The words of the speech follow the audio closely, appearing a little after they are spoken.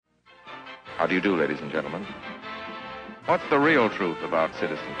How do you do, ladies and gentlemen? What's the real truth about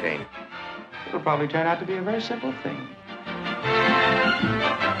Citizen Kane? It'll probably turn out to be a very simple thing.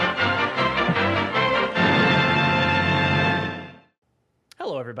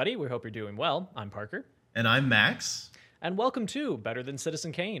 Hello, everybody. We hope you're doing well. I'm Parker. And I'm Max. And welcome to Better Than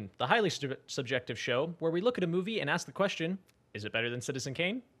Citizen Kane, the highly subjective show where we look at a movie and ask the question, is it better than Citizen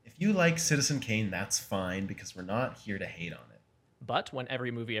Kane? If you like Citizen Kane, that's fine, because we're not here to hate on it. But when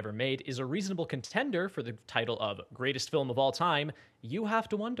every movie ever made is a reasonable contender for the title of greatest film of all time, you have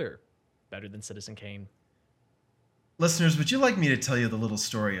to wonder, better than Citizen Kane? Listeners, would you like me to tell you the little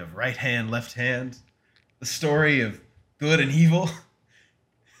story of right hand, left hand? The story of good and evil?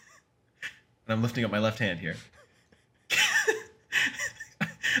 And I'm lifting up my left hand here.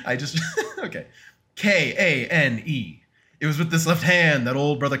 Okay. Kane. It was with this left hand that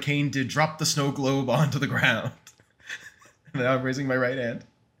old brother Kane did drop the snow globe onto the ground. Now I'm raising my right hand.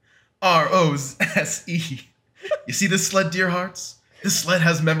 Rose. You see this sled, dear hearts? This sled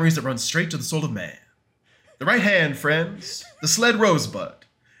has memories that run straight to the soul of man. The right hand, friends. The sled rosebud.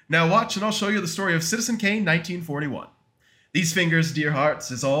 Now watch and I'll show you the story of Citizen Kane, 1941. These fingers, dear hearts,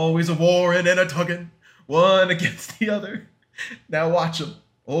 is always a warring and a tugging, one against the other. Now watch him.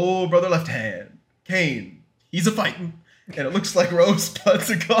 Old brother left hand. Kane. He's a fighting. And it looks like Rosebud's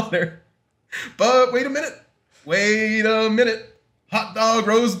a goner. But wait a minute. Hot dog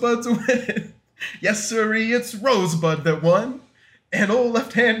Rosebud's a winning. Yes, sirree, it's Rosebud that won. And old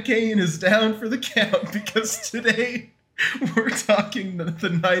left-hand Kane is down for the count because today we're talking the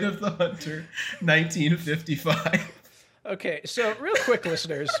Night of the Hunter, 1955. Okay, so real quick,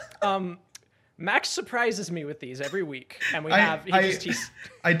 listeners. Max surprises me with these every week, and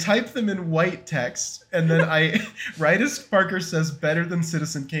I type them in white text, and then right as Parker says better than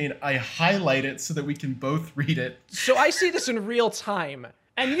Citizen Kane, I highlight it so that we can both read it. So I see this in real time,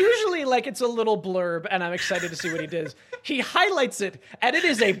 and usually it's a little blurb, and I'm excited to see what he does. He highlights it, and it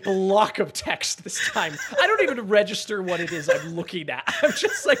is a block of text this time. I don't even register what it is I'm looking at. I'm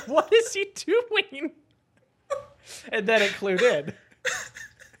just like, what is he doing? And then it clued in.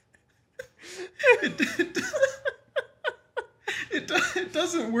 It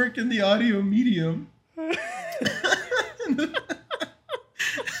doesn't work in the audio medium.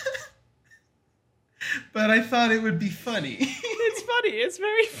 But I thought it would be funny. It's funny. It's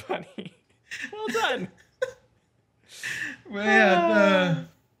very funny. Well done. Well, yeah,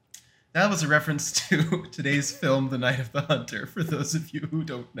 that was a reference to today's film, The Night of the Hunter, for those of you who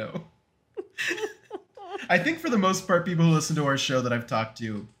don't know. I think for the most part, people who listen to our show that I've talked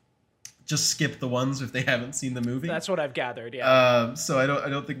to just skip the ones if they haven't seen the movie. That's what I've gathered, yeah. So I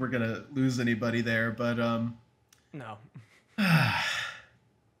don't think we're gonna lose anybody there, but no.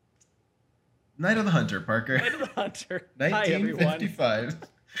 Night of the Hunter, Parker. Night of the Hunter. 1955.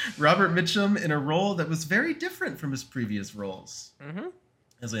 Robert Mitchum in a role that was very different from his previous roles. Mm-hmm.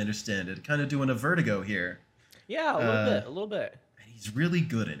 As I understand it. Kind of doing a Vertigo here. Yeah, a little bit. And he's really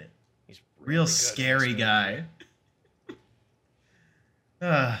good in it. He's really real scary guy.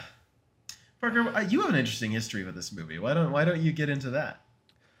 Parker, you have an interesting history with this movie. Why don't you get into that?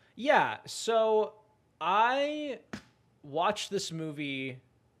 Yeah, so I watched this movie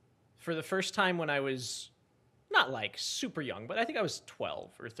for the first time when I was not super young, but I think I was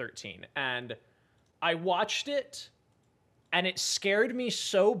 12 or 13. And I watched it, and it scared me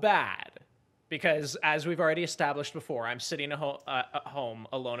so bad because, as we've already established before, I'm sitting at home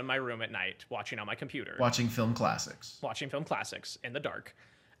alone in my room at night watching on my computer. Watching film classics in the dark.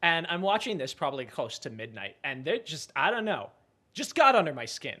 And I'm watching this probably close to midnight, and they I don't know, just got under my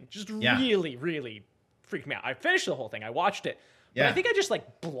skin. Really, really freaked me out. I finished the whole thing. I watched it, but I think I just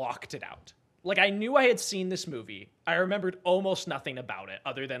blocked it out. I knew I had seen this movie. I remembered almost nothing about it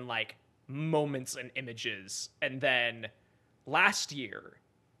other than moments and images. And then last year,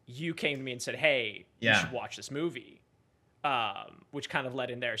 you came to me and said, hey, you should watch this movie. Which kind of led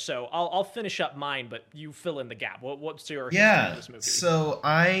in there. So I'll finish up mine, but you fill in the gap. What's your history of this movie? So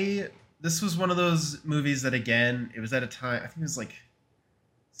this was one of those movies that, again, it was at a time, I think it was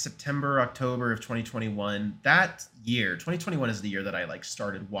September, October of 2021. That year, 2021 is the year that I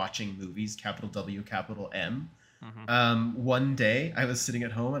started watching movies, capital W, capital M. Mm-hmm. One day I was sitting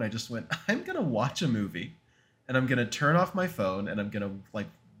at home and I just went, I'm going to watch a movie and I'm going to turn off my phone and I'm going to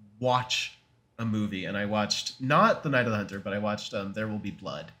watch a movie. And I watched not The Night of the Hunter, but I watched There Will Be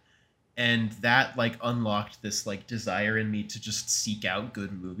Blood. And that unlocked this desire in me to just seek out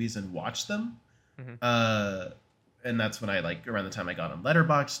good movies and watch them. Mm-hmm. And that's when I around the time I got on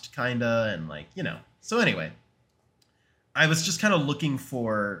Letterboxd kinda, and So anyway, I was just kind of looking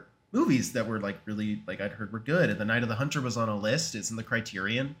for movies that were really I'd heard were good. And The Night of the Hunter was on a list. It's in the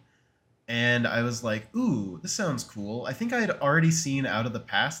Criterion. and I was like, ooh, this sounds cool. I think I had already seen Out of the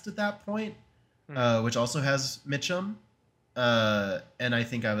Past at that point, which also has Mitchum. And I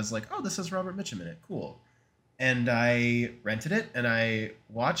think I was like, oh, this has Robert Mitchum in it. Cool. And I rented it and I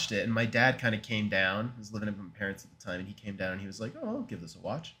watched it. And my dad kind of came down. He was living with my parents at the time. And he came down and he was like, oh, I'll give this a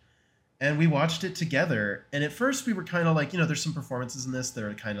watch. And we watched it together. And at first we were kind of like, there's some performances in this that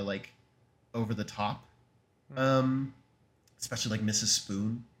are kind of like over the top. Especially like Mrs.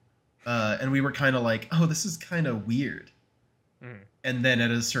 Spoon. And we were kind of like, oh, this is kind of weird. And then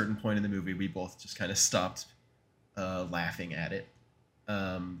at a certain point in the movie, we both just kind of stopped laughing at it.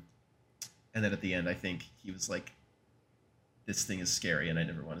 And then at the end, I think he was like, this thing is scary and I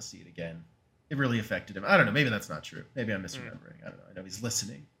never want to see it again. It really affected him. I don't know. Maybe that's not true. Maybe I'm misremembering. I don't know. I know he's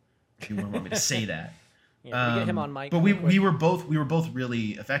listening. He wouldn't want me to say that. Yeah, get him on mic. But we were both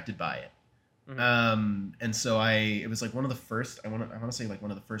really affected by it. And so it was like one of the first, I want to say like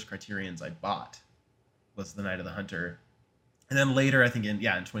one of the first Criterions I bought was The Night of the Hunter. And then later, I think in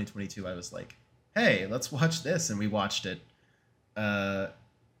 2022, I was like, hey, let's watch this. And we watched it.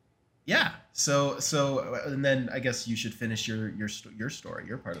 So, and then I guess you should finish your story,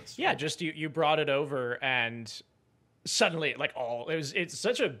 your part of the story. Yeah. Just you brought it over and suddenly like it's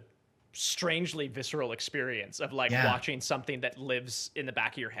such a strangely visceral experience of like watching something that lives in the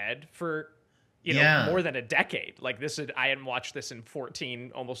back of your head for, more than a decade. Like I hadn't watched this in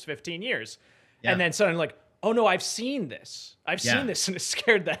 14, almost 15 years. Yeah. And then suddenly like, oh no, I've seen this. I've seen this and it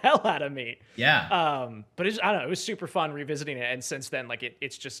scared the hell out of me. Yeah. But I don't know, it was super fun revisiting it. And since then, like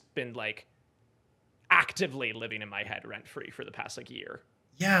it's just been like actively living in my head rent free for the past like year.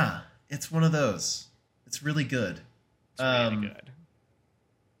 Yeah. It's one of those. It's really good. It's really good.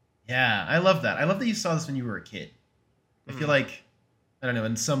 Yeah. I love that. I love that you saw this when you were a kid. I feel like, I don't know,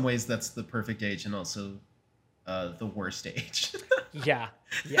 in some ways that's the perfect age and also the worst age. Yeah.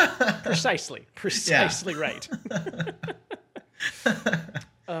 Precisely right.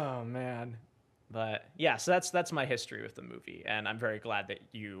 Oh man. But yeah, so that's my history with the movie, and I'm very glad that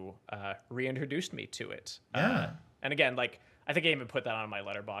you reintroduced me to it. Yeah. And again, like I think I even put that on my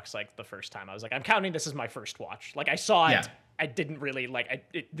letterbox like the first time. I was like, I'm counting this as my first watch. Like I saw it, I didn't really like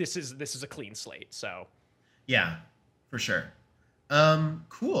this is a clean slate. So yeah, for sure.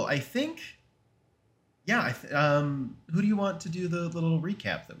 Cool. I think. Yeah. Who do you want to do the little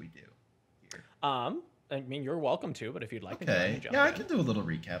recap that we do here? I mean, you're welcome to, but if you'd like me to, okay. jump Yeah, in. I can do a little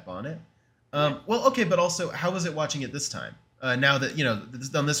recap on it. Well, okay, but also, how was it watching it this time? Now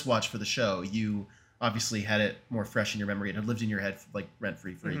that on this watch for the show, you obviously had it more fresh in your memory. It had lived in your head like rent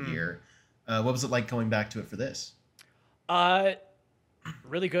free for a year. What was it like going back to it for this?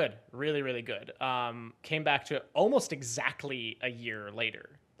 Really good, really, really good. Came back to it almost exactly a year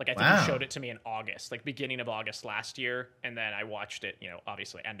later. Like I think you showed it to me in August, like beginning of August last year, and then I watched it,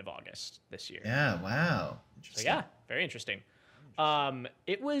 obviously end of August this year. Yeah, wow. So yeah, very interesting.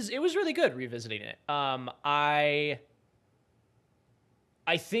 It was really good revisiting it. I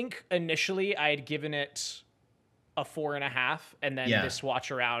think initially I had given it a 4.5, and then this watch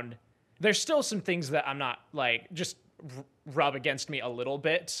around, there's still some things that I'm not like just rub against me a little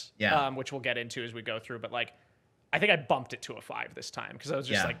bit, which we'll get into as we go through. But like, I think I bumped it to a 5 this time because I was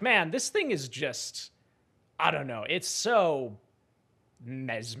just like, man, this thing is just, I don't know, it's so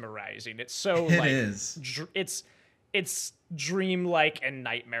mesmerizing. It's so it's dreamlike and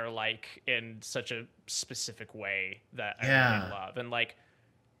nightmare-like in such a specific way that I really love. And like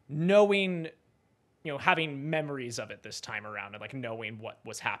knowing, having memories of it this time around and like knowing what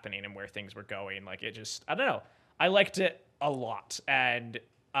was happening and where things were going, like it just, I don't know. I liked it a lot. And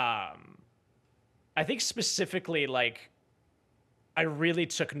I think specifically like I really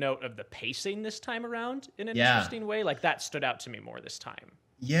took note of the pacing this time around in an interesting way. Like that stood out to me more this time.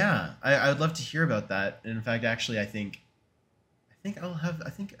 Yeah, I would love to hear about that. And in fact, actually, I think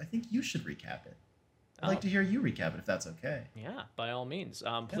you should recap it. I'd like to hear you recap it if that's okay. Yeah, by all means.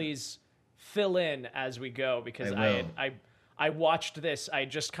 Please fill in as we go because I watched this. I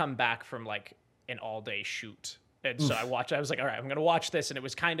had just come back from like an all-day shoot, and so I was like, all right, I'm gonna watch this, and it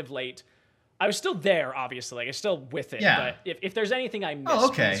was kind of late. I was still there, obviously. Like I was still with it. Yeah. But if there's anything I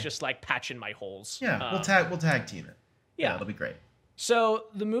missed, it's just like patching my holes. Yeah, we'll tag team it. Yeah, that'll be great. So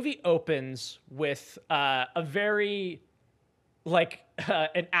the movie opens with a very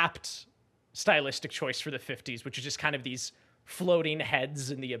an apt stylistic choice for the 50s, which is just kind of these floating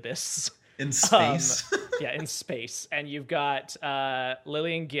heads in the abyss. In space. In space. And you've got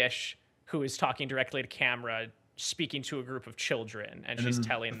Lillian Gish, who is talking directly to camera, speaking to a group of children, and she's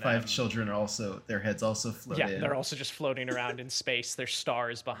telling them 5 children are also, their heads also float in. Yeah, they're also just floating around in space. There's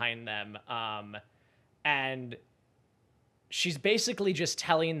stars behind them. And she's basically just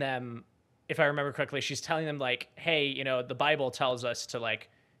telling them if I remember correctly, she's telling them like, hey, you know, the Bible tells us to like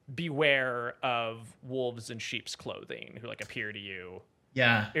beware of wolves in sheep's clothing who like appear to you.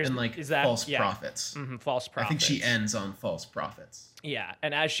 Yeah, and like false prophets. Mm-hmm, false prophets. I think she ends on false prophets. Yeah,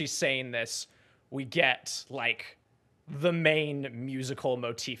 and as she's saying this, we get like the main musical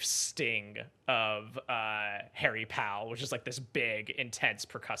motif sting of Harry Powell, which is like this big, intense,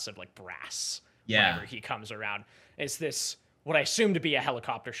 percussive like brass. Whenever he comes around, it's this what I assume to be a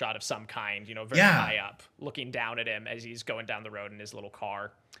helicopter shot of some kind, you know, very high up, looking down at him as he's going down the road in his little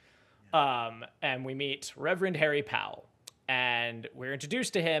car. And we meet Reverend Harry Powell. And we're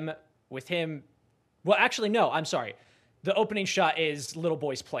introduced to him with him. Well, actually, no, I'm sorry. The opening shot is little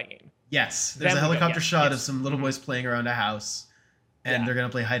boys playing. Yes, there's a helicopter shot of some little boys playing around a house, and they're going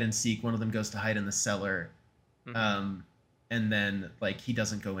to play hide and seek. One of them goes to hide in the cellar. And then, like, he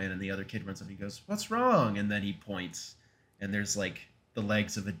doesn't go in, and the other kid runs up and he goes, "What's wrong?" And then he points, and there's, like, the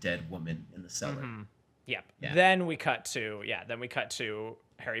legs of a dead woman in the cellar. Yep. Yeah. Then we cut to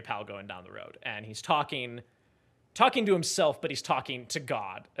Harry Powell going down the road, and he's talking to himself, but he's talking to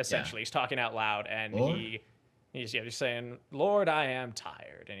God, essentially. He's talking out loud, and he's saying, "Lord, I am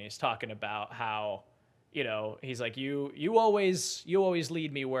tired." And he's talking about how, you know, he's like, you always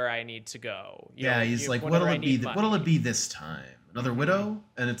lead me where I need to go. He's like, what'll it be this time? Another widow?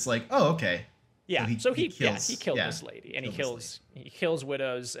 And it's like, oh, okay. Yeah. So he killed this lady, and he kills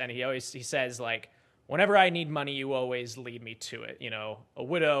widows, and he says like, whenever I need money, you always lead me to it. You know, a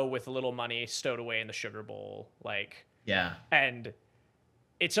widow with a little money stowed away in the sugar bowl. Like, yeah. And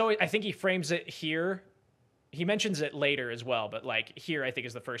it's always, I think he frames it here. He mentions it later as well, but like here, I think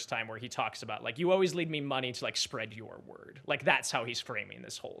is the first time where he talks about like, you always lead me money to like spread your word. Like that's how he's framing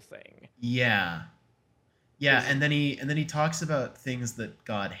this whole thing. Yeah. Yeah. And then he talks about things that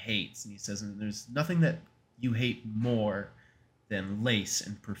God hates. And he says, and there's nothing that you hate more than lace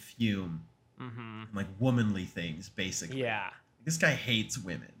and perfume. And like womanly things, basically. Yeah. This guy hates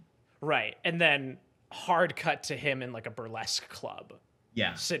women. Right. And then hard cut to him in like a burlesque club.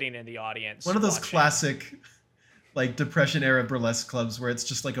 Yeah. Sitting in the audience. One of those classic like Depression era burlesque clubs where it's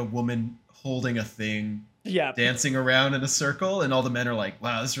just like a woman holding a thing. Yeah. Dancing around in a circle, and all the men are like,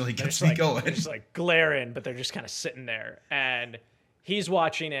 wow, this really gets me going. They're just like glaring, but they're just kind of sitting there. And he's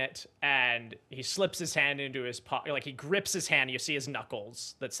watching it, and he slips his hand into his pocket. Like he grips his hand. You see his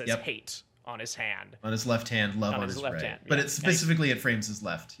knuckles that says hate on his hand. On his left hand, love on his left right. But it's specifically, it frames his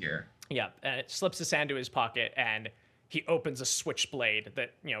left here. Yeah, and it slips his hand to his pocket, and he opens a switchblade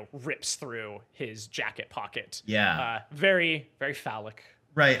that, you know, rips through his jacket pocket. Yeah. Very, very phallic.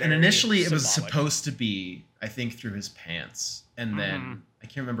 Right, and initially symbolic. It was supposed to be, I think, through his pants. And then, I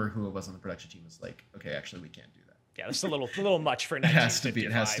can't remember who it was on the production team was like, okay, actually, we can't do that. Yeah, that's a little much for 1955.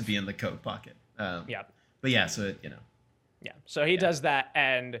 It has to be in the coat pocket. Yeah. But yeah, so, you know. Yeah, so he does that,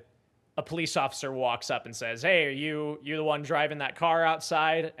 and a police officer walks up and says, "Hey, are you the one driving that car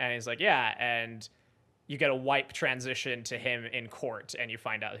outside?" And he's like, "Yeah." And you get a wipe transition to him in court, and you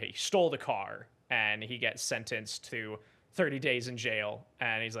find out that he stole the car, and he gets sentenced to 30 days in jail.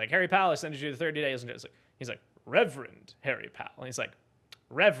 And he's like, "Harry Powell, I sentenced you to 30 days in jail." He's like, "Reverend Harry Powell." And he's like,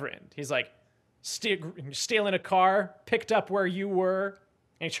 "Reverend." He's like, stealing a car, picked up where you were.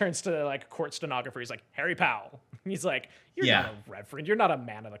 And he turns to the like court stenographer. He's like, "Harry Powell." He's like, "You're not a reverend. You're not a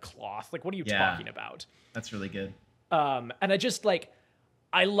man of the cloth. Like, what are you talking about?" That's really good. And I just like,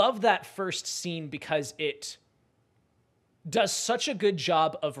 I love that first scene because it does such a good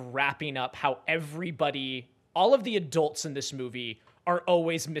job of wrapping up how everybody, all of the adults in this movie are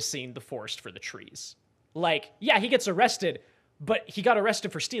always missing the forest for the trees. Like, yeah, he gets arrested, but he got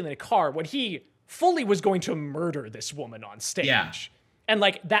arrested for stealing a car when he fully was going to murder this woman on stage. Yeah. And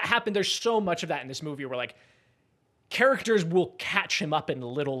like that happened. There's so much of that in this movie where like characters will catch him up in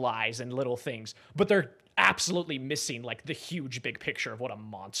little lies and little things, but they're absolutely missing like the huge big picture of what a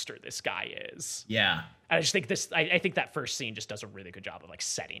monster this guy is. Yeah. And I just think I think that first scene just does a really good job of like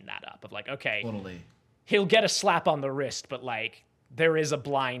setting that up of like, okay, totally. He'll get a slap on the wrist, but like there is a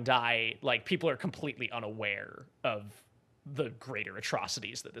blind eye. Like people are completely unaware of the greater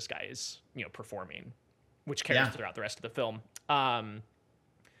atrocities that this guy is, you know, performing, which carries throughout the rest of the film.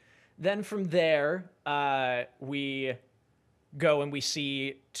 Then from there, we go and we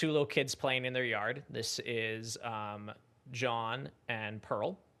see two little kids playing in their yard. This is John and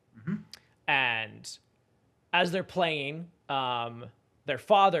Pearl. Mm-hmm. And as they're playing, their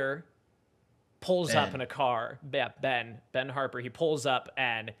father pulls up in a car. Yeah, Ben Harper. He pulls up,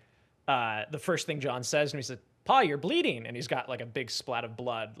 and the first thing John says to him, he says, "Pa, you're bleeding." And he's got like a big splat of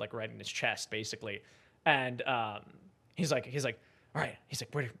blood like right in his chest, basically. And he's like, all right. He's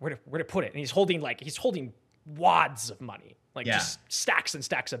like, where to put it? And he's holding wads of money, like just stacks and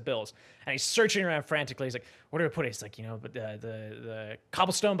stacks of bills. And he's searching around frantically. He's like, where do I put it? He's like, but the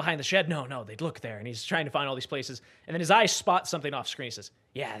cobblestone behind the shed. No, they'd look there. And he's trying to find all these places. And then his eye spots something off screen. He says,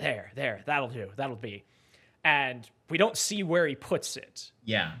 yeah, there, that'll do. That'll be. And we don't see where he puts it.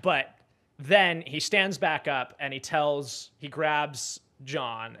 Yeah. But then he stands back up and he grabs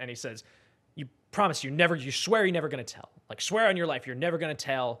John and he says, you swear you're never going to tell. Like, swear on your life you're never going to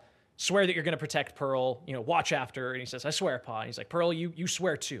tell. Swear that you're going to protect Pearl, watch after her. And he says, I swear, Pa. And he's like, Pearl, you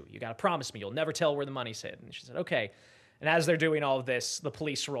swear too. You got to promise me you'll never tell where the money's hid. And she said, okay. And as they're doing all of this, the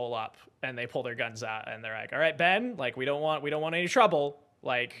police roll up and they pull their guns out and they're like, all right, Ben, like, we don't want any trouble.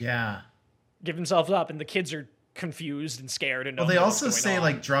 Like, give themselves up. And the kids are confused and scared. And they also say,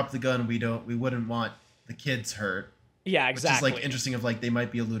 like, drop the gun. We wouldn't want the kids hurt. Yeah, exactly. Which is, like, interesting of, like, they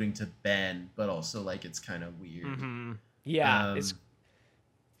might be alluding to Ben, but also, like, it's kind of weird. Mm-hmm. Yeah, it's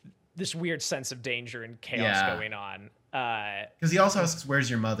this weird sense of danger and chaos going on. Because he also asks, where's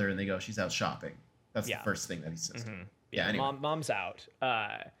your mother? And they go, she's out shopping. That's the first thing that he says. Mm-hmm. Yeah, anyway. Mom's out.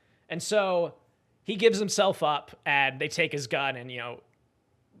 And so he gives himself up and they take his gun and,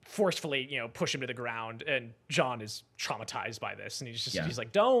 forcefully, push him to the ground. And John is traumatized by this. And he's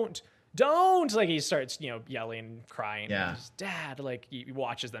like, don't. Like, he starts, yelling, crying. Yeah. His dad, like, he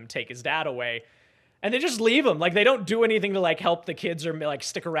watches them take his dad away. And they just leave him. Like, they don't do anything to, like, help the kids or, like,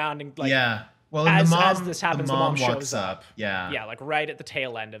 stick around and, like... Yeah. Well, as this happens, the mom shows up. Yeah. Yeah, like, right at the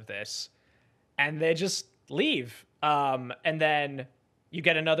tail end of this. And they just leave. And then you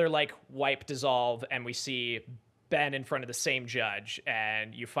get another, like, wipe dissolve, and we see Ben in front of the same judge,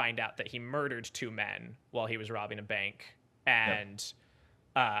 and you find out that he murdered 2 men while he was robbing a bank. And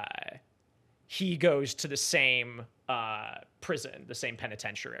he goes to the same prison, the same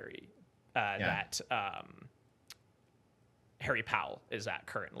penitentiary that Harry Powell is at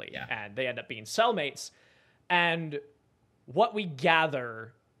currently. Yeah. And they end up being cellmates. And what we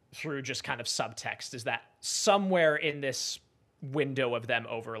gather through just kind of subtext is that somewhere in this window of them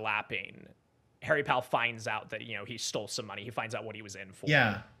overlapping, Harry Powell finds out that, he stole some money. He finds out what he was in for.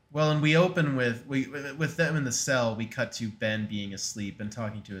 Yeah. Well, and we open with them in the cell. We cut to Ben being asleep and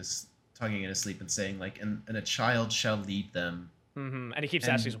talking in his sleep and saying, like, and a child shall lead them. Mm-hmm. And he keeps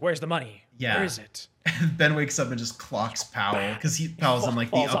asking, where's the money? Yeah. Where is it? And Ben wakes up and just clocks Powell because Powell's on, like,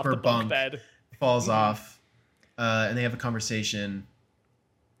 the upper bunk bed. Falls off. And they have a conversation.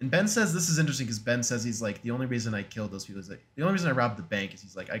 And Ben says, this is interesting because Ben says, he's like, the only reason I killed those people is like, the only reason I robbed the bank is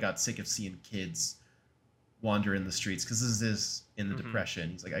he's like, I got sick of seeing kids wander in the streets because this is in the Depression.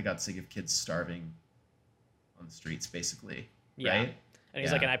 He's like, I got sick of kids starving on the streets, basically. Yeah. Right? And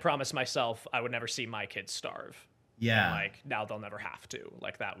he's like, and I promised myself I would never see my kids starve. Yeah. And, like, now they'll never have to.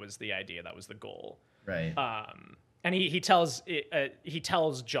 Like, that was the idea. That was the goal. Right. And he tells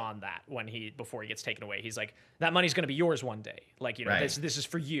John that before he gets taken away. He's like, that money's going to be yours one day. Like, this is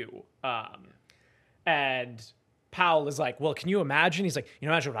for you. And Powell is like, well, can you imagine? He's like,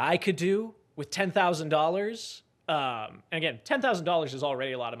 imagine what I could do with $10,000. And again, $10,000 is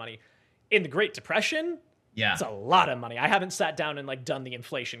already a lot of money. In the Great Depression, it's a lot of money. I haven't sat down and, like, done the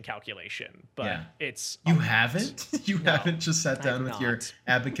inflation calculation, but it's... You haven't? You haven't just sat down with your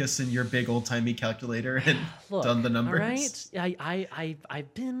abacus and your big old-timey calculator and done the numbers? All right.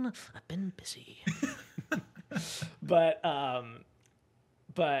 I've been busy. But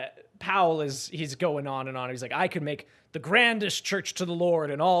Powell he's going on and on. He's like, I could make the grandest church to the Lord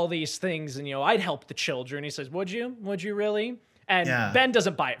and all these things, and, I'd help the children. He says, would you? Would you really? And Ben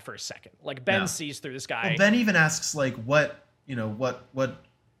doesn't buy it for a second. Like, Ben sees through this guy. Well, Ben even asks, like, what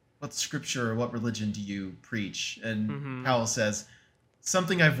scripture or what religion do you preach? And Powell says,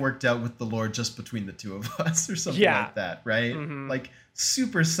 something I've worked out with the Lord just between the two of us, or something like that, right? Like,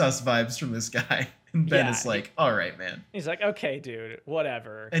 super sus vibes from this guy. And Ben is like, all right, man. He's like, okay, dude,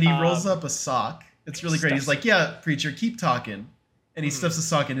 whatever. And he rolls up a sock. It's really great. He's like, yeah, preacher, keep talking. And he stuffs a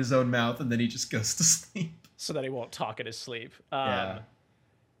sock in his own mouth, and then he just goes to sleep. So that he won't talk in his sleep.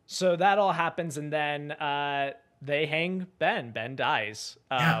 So that all happens, and then they hang Ben. Ben dies.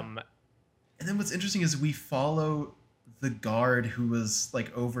 And then what's interesting is we follow the guard who was,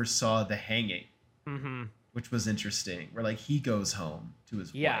 like, oversaw the hanging, which was interesting. Where, like, he goes home to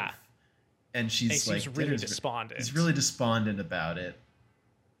his wife, and she's like, really despondent. He's really despondent about it.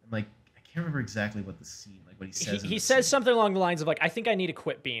 And, like, I can't remember exactly what the scene, like, what he says. He says something along the lines of, like, I think I need to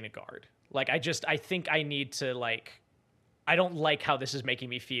quit being a guard. Like, I think I need to, like, I don't like how this is making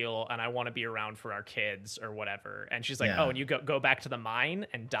me feel, and I want to be around for our kids or whatever. And she's like, oh, and you go back to the mine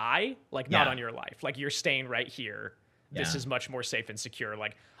and die? Like, not on your life. Like, you're staying right here. This is much more safe and secure.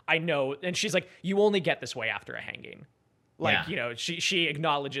 Like, I know. And she's like, you only get this way after a hanging. Like, she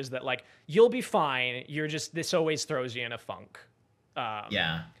acknowledges that, like, you'll be fine. This always throws you in a funk.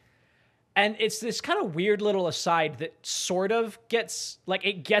 And it's this kind of weird little aside that sort of gets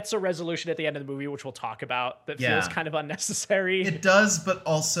a resolution at the end of the movie, which we'll talk about, that feels kind of unnecessary. It does, but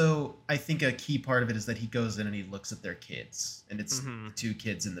also I think a key part of it is that he goes in and he looks at their kids, and it's the two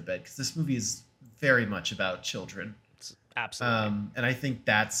kids in the bed, because this movie is very much about children. Absolutely. And I think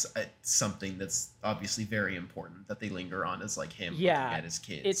that's something that's obviously very important that they linger on, is like him looking at his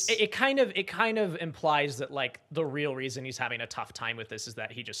kids. It kind of implies that, like, the real reason he's having a tough time with this is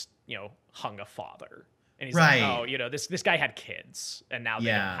that he just, hung a father. And he's like, oh, this guy had kids and now they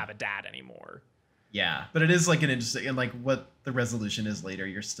don't have a dad anymore. Yeah. But it is like an interesting, and like what the resolution is later,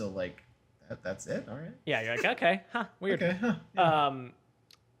 you're still like, that's it? All right. Yeah, you're like, okay, weird. Okay, yeah.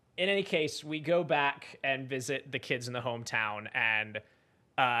 In any case, we go back and visit the kids in the hometown, and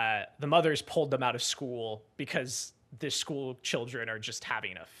the mothers pulled them out of school because the school children are just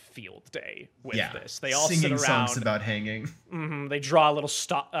having a field day with this. They all singing sit around. songs about hanging. They draw little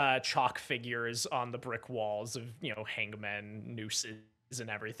chalk figures on the brick walls of, hangmen, nooses, and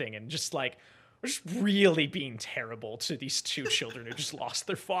everything, and just like, we're just really being terrible to these two children who just lost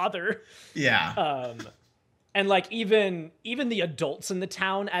their father. Yeah. And like even the adults in the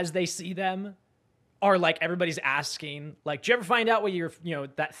town, as they see them, are like, everybody's asking, like, did you ever find out what your,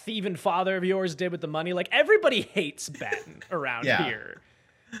 that thieving father of yours did with the money? Like, everybody hates Ben around here.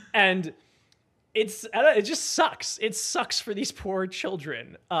 And it just sucks. It sucks for these poor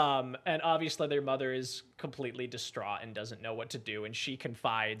children. And obviously their mother is completely distraught and doesn't know what to do. And she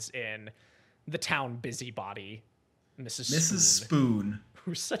confides in the town busybody, Mrs. Spoon.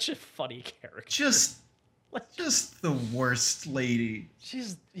 Who's such a funny character. Just the worst lady.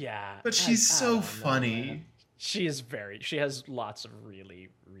 But she's so funny. She has lots of really,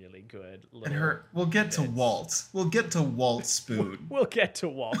 really good little. And we'll get to Walt. We'll get to Walt Spoon. We'll get to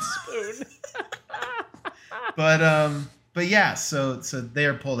Walt Spoon. But yeah, so they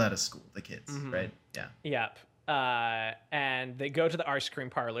are pulled out of school, the kids, right? Yeah. Yep. And they go to the ice cream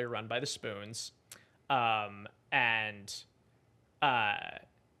parlor run by the Spoons.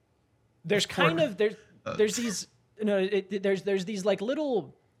 There's these there's these like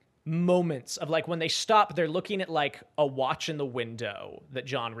little moments of like when they stop, they're looking at like a watch in the window that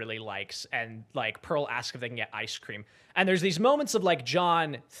John really likes, and like Pearl asks if they can get ice cream, and there's these moments of like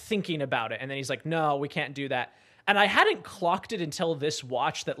John thinking about it, and then he's like, no, we can't do that. And I hadn't clocked it until this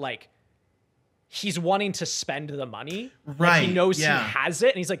watch that like he's wanting to spend the money. Right. Like, he knows he has it,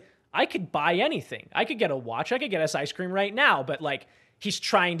 and he's like, I could buy anything. I could get a watch. I could get us ice cream right now. But like, he's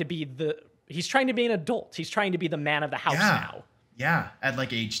trying to be an adult. He's trying to be the man of the house now. Yeah. At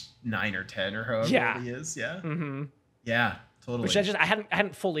like age 9 or 10 or however old he is. Yeah. Mm-hmm. Yeah, totally. Which I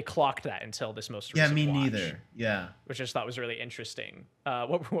hadn't fully clocked that until this most recent me watch, neither. Yeah. Which I just thought was really interesting.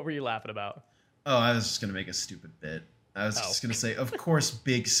 What were you laughing about? Oh, I was just going to make a stupid bit. I was just going to say, of course,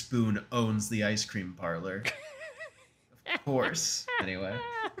 Big Spoon owns the ice cream parlor. Of course. Anyway.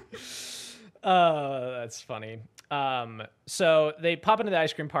 That's funny. So they pop into the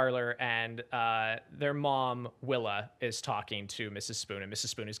ice cream parlor, and their mom, Willa, is talking to Mrs. Spoon, and Mrs.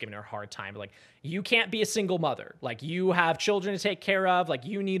 Spoon is giving her a hard time. Like, you can't be a single mother. Like, you have children to take care of. Like,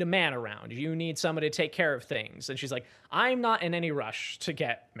 you need a man around. You need somebody to take care of things. And she's like, I'm not in any rush to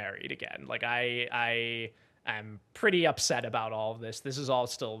get married again. Like, I am pretty upset about all of this. This is all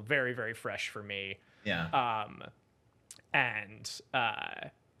still very, very fresh for me. Yeah.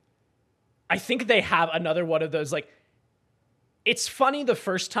 I think they have another one of those, like, it's funny the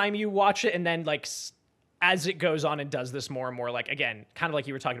first time you watch it, and then, like, as it goes on and does this more and more, like, again, kind of like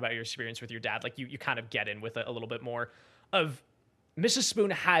you were talking about your experience with your dad, like, you kind of get in with it a little bit more of Mrs. Spoon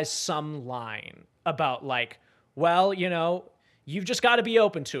has some line about, like, well, you've just got to be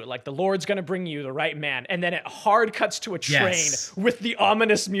open to it. Like, the Lord's going to bring you the right man. And then it hard cuts to a train with the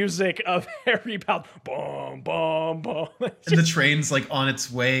ominous music of Harry Powell. Boom, boom, boom. And the train's like on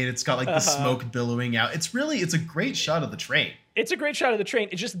its way, and it's got like the smoke billowing out. It's a great shot of the train. It's a great shot of the train.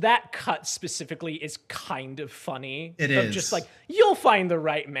 It's just that cut specifically is kind of funny. It is. Just like, you'll find the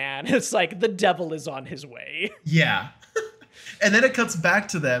right man. It's like, the devil is on his way. Yeah. And then it cuts back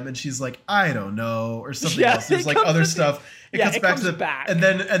to them, and she's like, I don't know, or something else. There's like other stuff. It cuts back to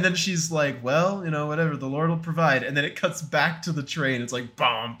them, and then she's like, well, whatever, the Lord will provide. And then it cuts back to the train. It's like,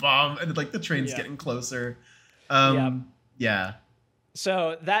 bomb, bomb, and like the train's getting closer. Yeah.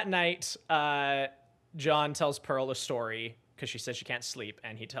 So that night, John tells Pearl a story because she says she can't sleep,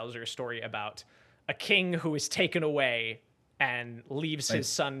 and he tells her a story about a king who is taken away and leaves his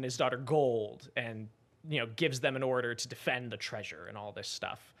son and his daughter gold, and gives them an order to defend the treasure and all this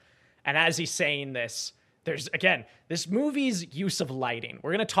stuff. And as he's saying this, there's, again, this movie's use of lighting.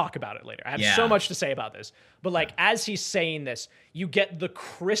 We're going to talk about it later. I have so much to say about this. But like, as he's saying this, you get the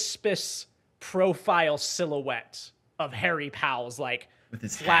crispest profile silhouette of Harry Powell's like with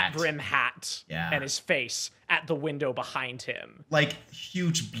his flat brim hat Yeah. and his face at the window behind him. Like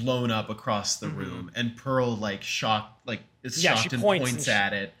huge blown up across the room. And Pearl like shocked, like is shocked and points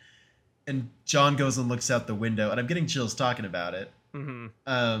at it. And John goes and looks out the window, and I'm getting chills talking about it.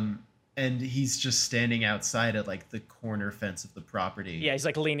 And he's just standing outside at like the corner fence of the property. Yeah, he's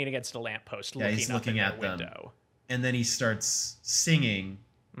like leaning against a lamppost, looking at the window. And then he starts singing,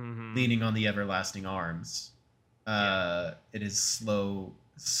 leaning on the everlasting arms. It is slow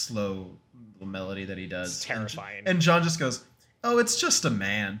little melody that he does. It's terrifying. And John just goes, "Oh, it's just a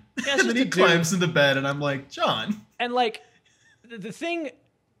man." Yeah, and then he climbs into bed, and I'm like, John. And like the thing,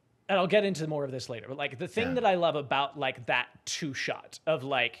 and I'll get into more of this later, but like the thing that I love about like that two shot of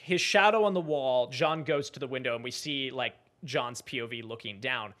like his shadow on the wall, John goes to the window and we see like John's POV looking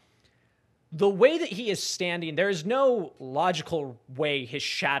down. The way that he is standing, there is no logical way his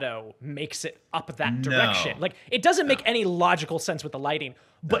shadow makes it up that direction. Like it doesn't make any logical sense with the lighting,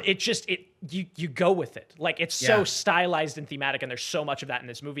 but you go with it. Like it's so stylized and thematic, and there's so much of that in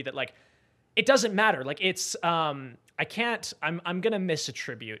this movie that like it doesn't matter. Like it's I'm gonna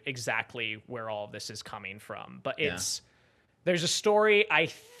misattribute exactly where all of this is coming from, but there's a story. I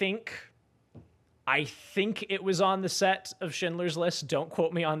think it was on the set of Schindler's List. Don't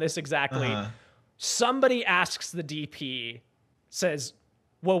quote me on this exactly. Somebody asks the DP, says,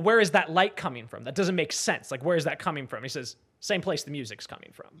 "Well, where is that light coming from? That doesn't make sense. Like, where is that coming from?" He says, "Same place the music's coming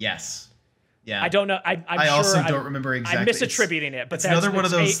from." Yes. Yeah. I don't know. I sure also don't remember exactly. I'm misattributing it, but it's that's another one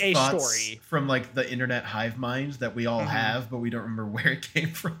of those a thoughts story from like the internet hive mind that we all have, but we don't remember where it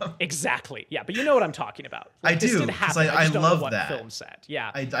came from. Exactly. Yeah, but you know what I'm talking about. Like, I do, because I love that film set. Yeah,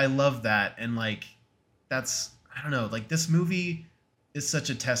 I love that, and like that's, I don't know, like this movie is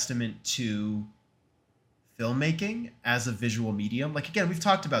such a testament to filmmaking as a visual medium. Like again, we've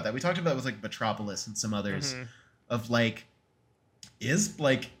talked about that. We talked about it with like Metropolis and some others of like. Is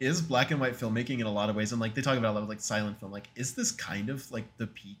black and white filmmaking in a lot of ways, and like they talk about a lot of like silent film, like is this kind of like the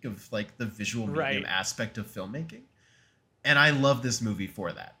peak of like the visual medium aspect of filmmaking? And I love this movie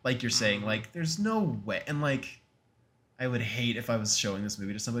for that. Like you're saying, like there's no way, and like I would hate if I was showing this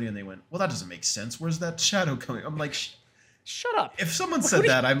movie to somebody and they went, "Well, that doesn't make sense. Where's that shadow coming?" I'm like, shut up. If someone said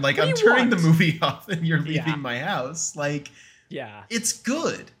that, I'm like, I'm turning the movie off and you're leaving my house. Like, it's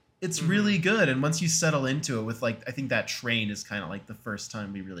good. It's really good. And once you settle into it with like, I think that train is kind of like the first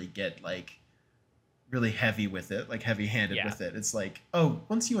time we really get like really heavy with it, like heavy handed with it. It's like, oh,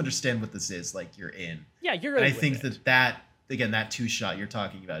 once you understand what this is, like you're in. Yeah, you're in. And I think that again, that two shot you're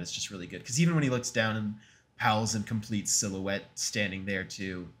talking about is just really good. Because even when he looks down and Powell's in complete silhouette standing there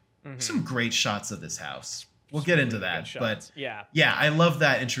too, some great shots of this house. We'll get into that. But yeah, I love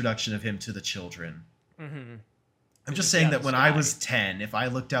that introduction of him to the children. I'm just saying that when I was 10, if I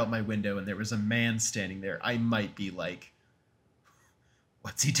looked out my window and there was a man standing there, I might be like,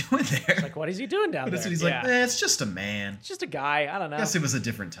 what's he doing there? Like, what is he doing down there? He's like, it's just a man. It's just a guy. I don't know. I guess it was a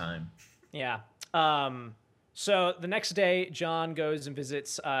different time. Yeah. So the next day, John goes and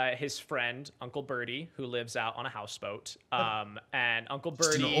visits his friend, Uncle Bertie, who lives out on a houseboat. And Uncle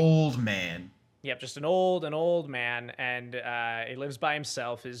Bertie... Just an old man. Yep, just an old man, and he lives by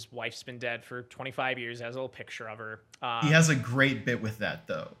himself. His wife's been dead for 25 years. He has a little picture of her. He has a great bit with that,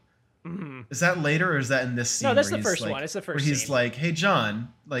 though. Is that later, or is that in this scene? No, that's the first one. It's the first scene. Where he's like, "Hey,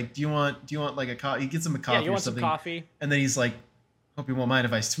 John, like, do you want like a coffee?" He gets him a coffee. Yeah, you want or something, some coffee? And then he's like, "Hope you won't mind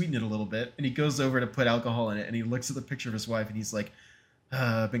if I sweeten it a little bit." And he goes over to put alcohol in it, and he looks at the picture of his wife, and he's like,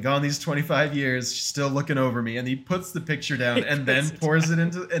 "I've been gone these 25 years. She's still looking over me." And he puts the picture down and then pours it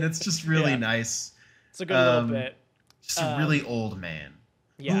into, and it's just really nice. It's a good little bit. Just a really old man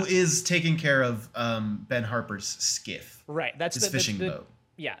who is taking care of Ben Harper's skiff. Right. That's his fishing boat.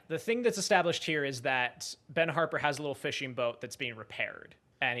 Yeah. The thing that's established here is that Ben Harper has a little fishing boat that's being repaired.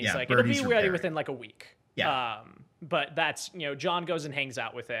 And he's like, it'll be ready within like a week. Yeah. But that's, John goes and hangs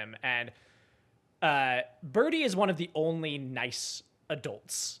out with him. And Bertie is one of the only nice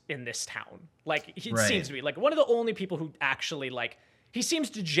adults in this town. Like, it seems to be like one of the only people who actually like, he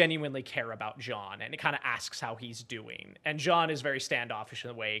seems to genuinely care about John, and it kind of asks how he's doing. And John is very standoffish in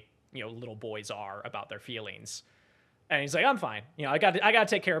the way, little boys are about their feelings. And he's like, "I'm fine. I got to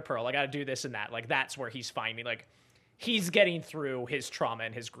take care of Pearl. I got to do this and that." Like, that's where he's finding, like, he's getting through his trauma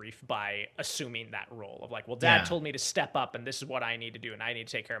and his grief by assuming that role of like, well, Dad told me to step up, and this is what I need to do, and I need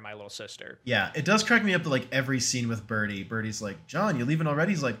to take care of my little sister. Yeah, it does crack me up that like every scene with Bertie, Bertie's like, "John, you leaving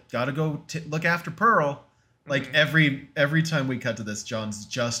already?" He's like, "Gotta go look after Pearl." Like every time we cut to this, John's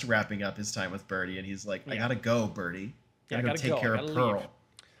just wrapping up his time with Birdie, and he's like, "I gotta go, Birdie. I gotta take care of Pearl. Leave.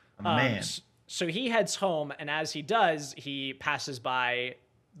 I'm a man." So he heads home, and as he does, he passes by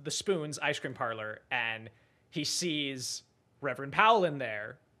the Spoon's ice cream parlor, and he sees Reverend Powell in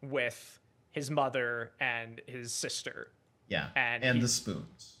there with his mother and his sister. Yeah, and the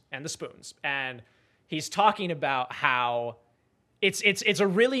Spoons. And the Spoons. And he's talking about how it's a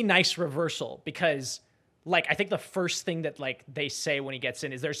really nice reversal because, like, I think the first thing that, like, they say when he gets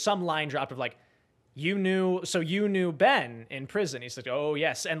in is there's some line dropped of, like, you knew Ben in prison. He's like, oh,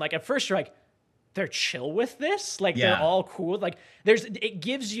 yes. And, like, at first you're like, they're chill with this? Like, they're all cool? Like, it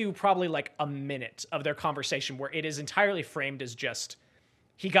gives you probably, like, a minute of their conversation where it is entirely framed as just,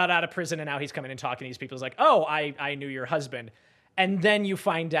 he got out of prison and now he's coming and talking to these people. He's like, oh, I knew your husband. And then you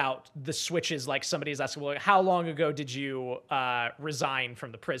find out the switch is like somebody's asking, well, how long ago did you resign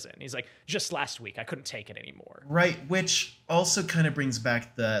from the prison? He's like, just last week. I couldn't take it anymore. Right, which also kind of brings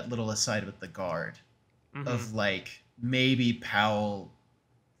back the little aside with the guard of, like, maybe Powell,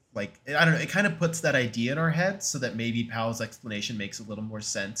 like, I don't know, it kind of puts that idea in our heads so that maybe Powell's explanation makes a little more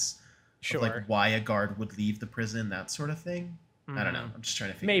sense. Sure. Of, like, why a guard would leave the prison, that sort of thing. I don't know. I'm just trying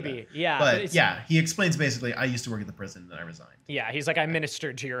to figure maybe, that. yeah. But yeah, he explains basically, I used to work at the prison and then I resigned. Yeah, he's like, I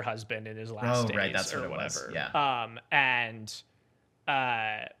ministered to your husband in his last days. Right, that's or what it whatever. was. Yeah. And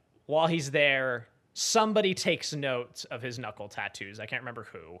while he's there, somebody takes note of his knuckle tattoos. I can't remember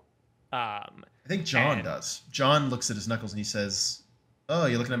who. I think John does. John looks at his knuckles and he says, "Oh,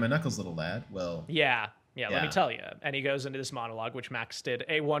 you're looking at my knuckles, little lad. Well, yeah. Let me tell you." And he goes into this monologue, which Max did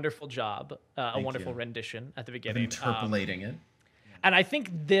a wonderful job, a wonderful rendition at the beginning, interpolating it. And I think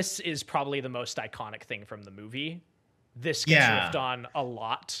this is probably the most iconic thing from the movie. This gets riffed on a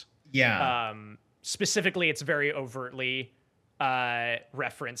lot. Yeah. Specifically, it's very overtly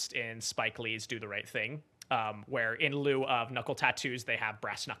referenced in Spike Lee's Do the Right Thing, where in lieu of knuckle tattoos, they have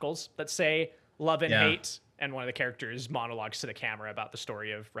brass knuckles that say love and hate. And one of the characters monologues to the camera about the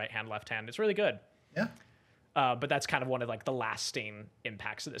story of right hand, left hand. It's really good. Yeah. But that's kind of one of, like, the lasting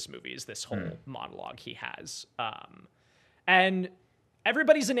impacts of this movie is this whole monologue he has. And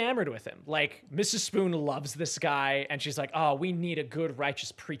everybody's enamored with him. Like, Mrs. Spoon loves this guy, and she's like, oh, we need a good,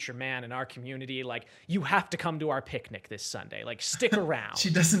 righteous preacher man in our community. Like, you have to come to our picnic this Sunday. Like, stick around.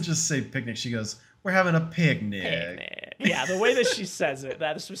 She doesn't just say picnic. She goes, we're having a picnic. Yeah, the way that she says it,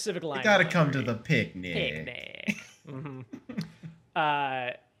 that specific line. You gotta come to the picnic.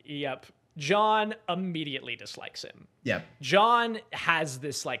 Yep. John immediately dislikes him. Yep. John has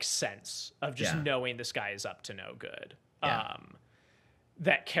this, like, sense of just knowing this guy is up to no good. Yeah.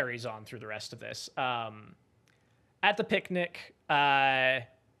 That carries on through the rest of this. At the picnic,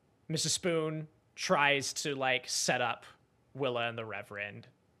 Mrs. Spoon tries to, like, set up Willa and the Reverend.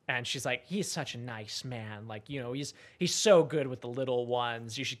 And she's like, he's such a nice man. Like, you know, he's so good with the little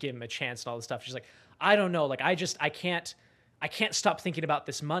ones. You should give him a chance and all this stuff. She's like, I don't know. Like, I can't stop thinking about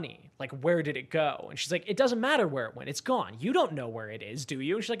this money. Like, where did it go? And she's like, it doesn't matter where it went. It's gone. You don't know where it is, do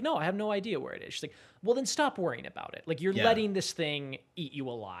you? And she's like, no, I have no idea where it is. She's like, well, then stop worrying about it. Like, you're letting this thing eat you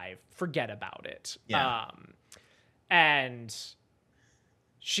alive. Forget about it. Yeah. And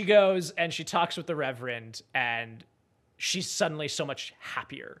she goes and she talks with the Reverend, and she's suddenly so much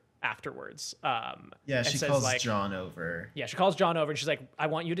happier afterwards. She calls, like, John over. Yeah, she calls John over, and she's like, I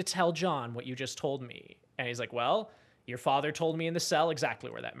want you to tell John what you just told me. And he's like, well, your father told me in the cell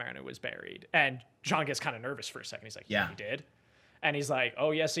exactly where that mariner was buried. And John gets kind of nervous for a second. He's like, yeah, he did. And he's like,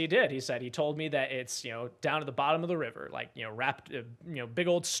 oh, yes, he did. He said, he told me that it's, you know, down at the bottom of the river, like, you know, wrapped, big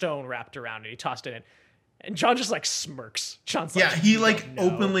old stone wrapped around it. He tossed it in. And John just, like, smirks. John's like, he, like,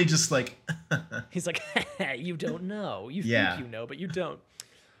 openly just, like, he's like, you don't know. You think you know, but you don't.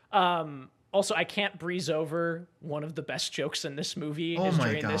 Also, I can't breeze over one of the best jokes in this movie is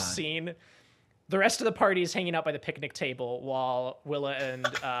during this scene. The rest of the party is hanging out by the picnic table while Willa and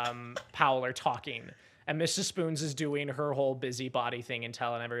Powell are talking. And Mrs. Spoons is doing her whole busybody thing and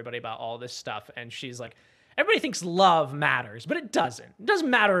telling everybody about all this stuff. And she's like, everybody thinks love matters, but it doesn't. It doesn't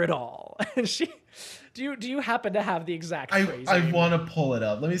matter at all. And do you happen to have the exact phrase? I want to pull it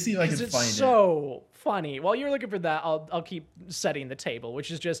up. Let me see if I can find it. It's so funny. While you're looking for that, I'll keep setting the table, which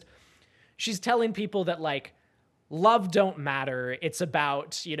is just, she's telling people that, like, love don't matter. It's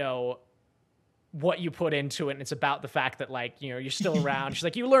about, you know, what you put into it, and it's about the fact that, like, you know, you're still around. She's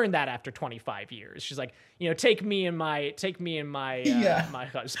like, you learned that after 25 years. She's like, you know, take me and my my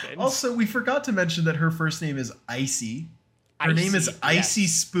husband. Also, we forgot to mention that her first name is Icy. Her name is Icy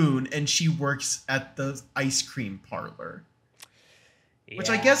Spoon, and she works at the ice cream parlor. Yeah. Which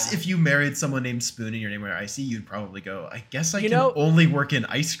I guess if you married someone named Spoon and your name were Icy, you'd probably go, I guess I can only work in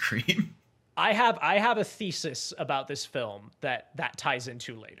ice cream. I have a thesis about this film that ties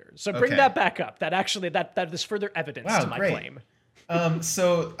into later. So bring that back up. That is further evidence to my claim.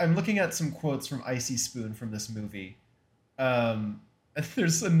 So I'm looking at some quotes from Icy Spoon from this movie. And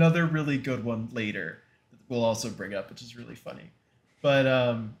there's another really good one later that we'll also bring up, which is really funny. But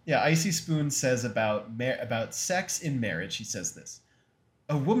Icy Spoon says about sex in marriage, he says this: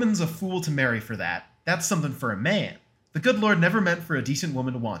 "A woman's a fool to marry for that. That's something for a man. The good Lord never meant for a decent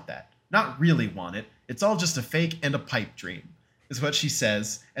woman to want that. Not really want it. It's all just a fake and a pipe dream," is what she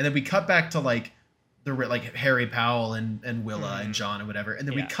says. And then we cut back to like Harry Powell and Willa and John and whatever. And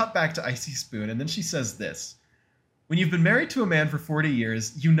then we cut back to Icy Spoon. And then she says this: "When you've been married to a man for 40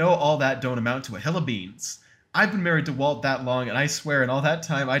 years, you know all that don't amount to a hill of beans. I've been married to Walt that long, and I swear in all that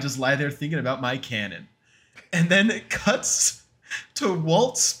time, I just lie there thinking about my canon." And then it cuts to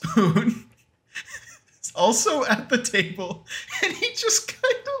Walt Spoon also at the table, and he just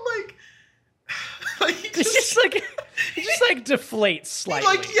kind of he just deflates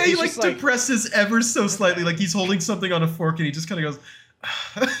slightly. He depresses ever so slightly, like he's holding something on a fork, and he just kind of goes.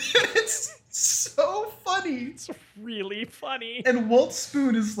 It's so funny. It's really funny. And Walt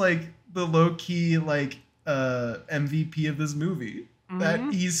Spoon is like the low key MVP of this movie. That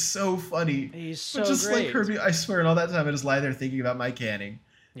he's so funny. He's so just great. like Herbie, I swear, in all that time I just lie there thinking about my canning.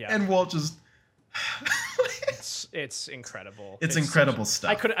 Yeah. And Walt just it's incredible. It's incredible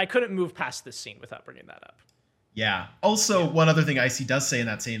stuff. I couldn't move past this scene without bringing that up. Yeah. Also, one other thing Icy does say in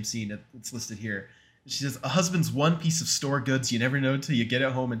that same scene, it's listed here. She says, "A husband's one piece of store goods you never know until you get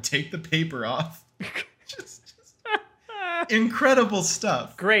it home and take the paper off." just incredible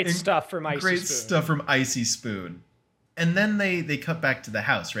stuff. Great stuff from Icy Spoon. Great stuff from Icy Spoon. And then they cut back to the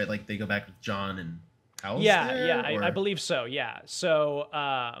house, right? Like they go back with John and Powell. I believe so. Yeah. So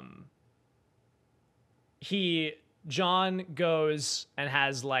John goes and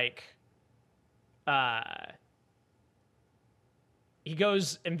has he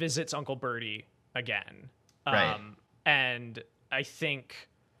goes and visits Uncle Bertie again. Right. And I think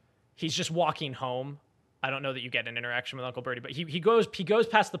he's just walking home. I don't know that you get an interaction with Uncle Bertie, but he goes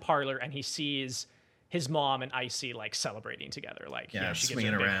past the parlor and he sees his mom and Icy celebrating together. She gives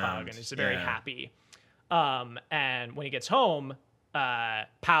him a big hug and he's very happy. And when he gets home,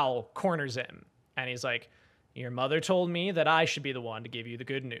 Powell corners him and he's like, "Your mother told me that I should be the one to give you the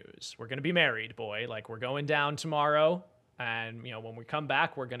good news. We're going to be married, boy. We're going down tomorrow. And, when we come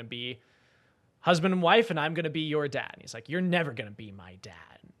back, we're going to be husband and wife, and I'm going to be your dad." And he's like, "You're never going to be my dad."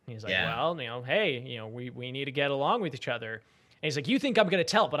 And he's like, "Well, hey, we need to get along with each other." And he's like, "You think I'm going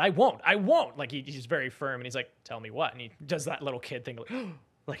to tell, but I won't. I won't." He's very firm, and he's like, "Tell me what?" And he does that little kid thing,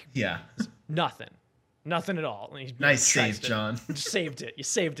 nothing at all. And he nice save, John. You saved it. You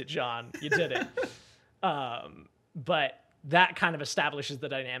saved it, John. You did it. But that kind of establishes the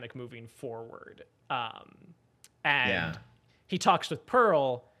dynamic moving forward. He talks with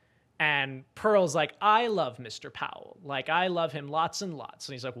Pearl, and Pearl's like, "I love Mr. Powell. I love him lots and lots."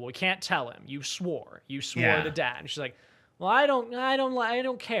 And he's like, "Well, we can't tell him. You swore to Dad." And she's like, "Well, I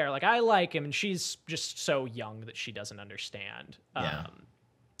don't care. I like him." And she's just so young that she doesn't understand.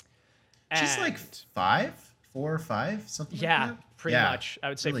 She's 4 or 5, something like that. Pretty much. I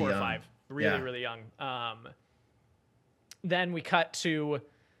would say really 4 or 5. Really young. Then we cut to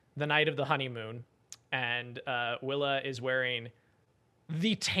the night of the honeymoon, and Willa is wearing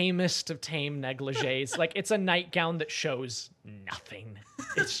the tamest of tame negligees. It's a nightgown that shows nothing.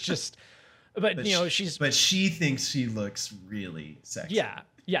 It's just, but she thinks she looks really sexy. Yeah.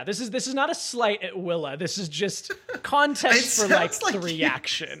 This is not a slight at Willa. This is just context for the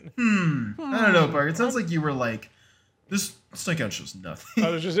reaction. I don't know, Park. It sounds like you were like, this nightgown shows nothing.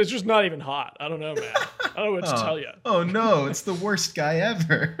 It's just not even hot. I don't know, man. I don't know what to tell you. Oh no, it's the worst guy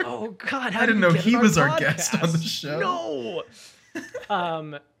ever. Oh God, I didn't know he was our guest on the show.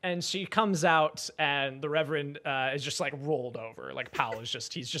 No. And she comes out, and the Reverend is just rolled over. Powell is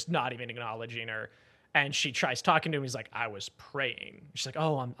he's just not even acknowledging her. And she tries talking to him. He's like, "I was praying." She's like,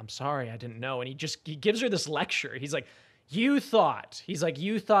 "Oh, I'm sorry, I didn't know." And he gives her this lecture. He's like, you thought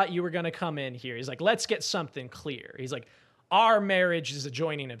you were going to come in here. He's like, "Let's get something clear." He's like, "Our marriage is a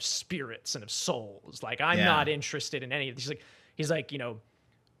joining of spirits and of souls. I'm not interested in any of this." He's like,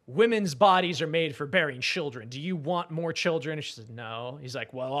 "Women's bodies are made for bearing children. Do you want more children?" And she says, "No." He's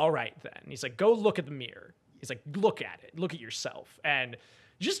like, "Well, all right then." He's like, "Go look at the mirror." He's like, "Look at it. Look at yourself." And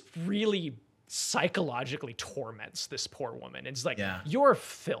just really psychologically torments this poor woman. It's "You're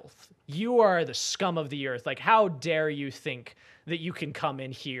filth. You are the scum of the earth. How dare you think that you can come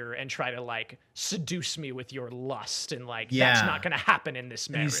in here and try to seduce me with your lust, and that's not going to happen in this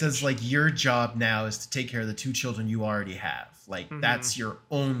marriage." And he says your job now is to take care of the 2 children you already have. That's your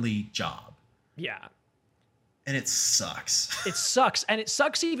only job. Yeah. And it sucks. It sucks. And it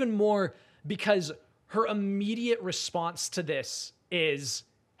sucks even more because her immediate response to this is,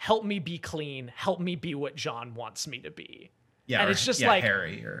 help me be clean. Help me be what John wants me to be. Yeah. And it's just like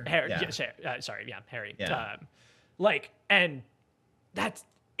Harry. Harry. Yeah. Harry. Yeah. And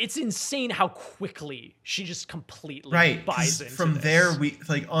it's insane how quickly she just completely buys into from this. there, we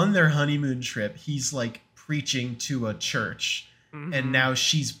like on their honeymoon trip, he's like preaching to a church. And now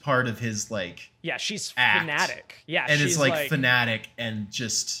she's part of his like she's act. Fanatic. Yeah, and she's it's like fanatic and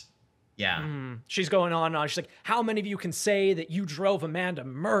just she's going on and on. She's like, how many of you can say that you drove a man to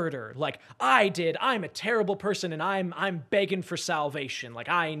murder? Like I did. I'm a terrible person and I'm begging for salvation. Like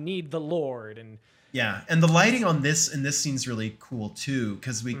I need the Lord. And and the lighting on this in this scene's really cool too,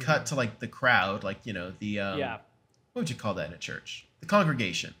 because we cut to like the crowd, like the what would you call that in a church? The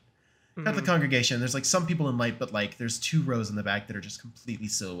congregation. Cut the congregation. There's like some people in light, but like there's 2 rows in the back that are just completely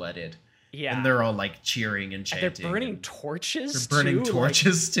silhouetted. Yeah. And they're all like cheering and chanting. And they're burning torches. They're burning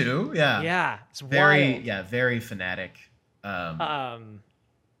torches too. Yeah. Yeah. It's very wild. Very fanatic. Yeah.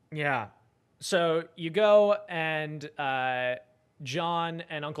 So you go and John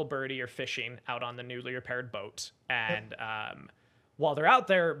and Uncle Bertie are fishing out on the newly repaired boat. And while they're out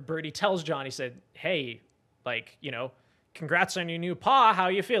there, Bertie tells John, he said, hey, like, congrats on your new paw. How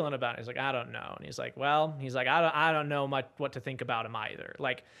are you feeling about it? He's like, I don't know. And he's like, I don't know much what to think about him either.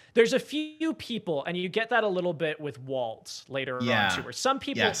 Like, there's a few people, and you get that a little bit with Walt later on too, where some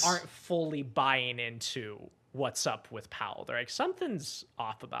people aren't fully buying into what's up with Powell. They're like, something's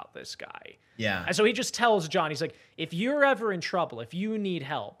off about this guy. Yeah. And so he just tells John, he's like, if you're ever in trouble, if you need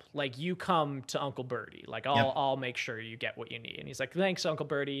help, like you come to Uncle Bertie. Like I'll make sure you get what you need. And he's like, thanks, Uncle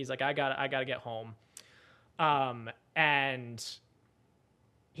Bertie. He's like, I gotta get home. And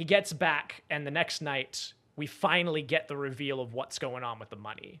he gets back, and the next night we finally get the reveal of what's going on with the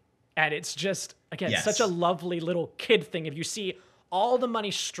money. And it's just, again, such a lovely little kid thing. If you see all the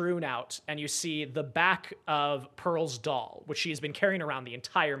money strewn out, and you see the back of Pearl's doll, which she has been carrying around the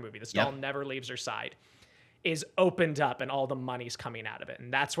entire movie, this doll never leaves her side, is opened up, and all the money's coming out of it.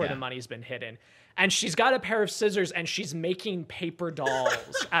 And that's where the money's been hidden. And she's got a pair of scissors, and she's making paper dolls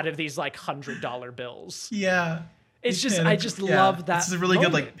out of these like $100 bills. Yeah. It's just, I just love that. It's really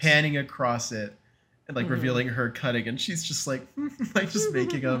good, like panning across it and like revealing her cutting. And she's just like, like just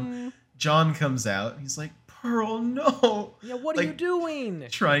making them. John comes out. He's like, Pearl, no. Yeah, what are you doing?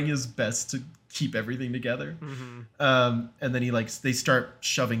 Trying his best to keep everything together. And then they start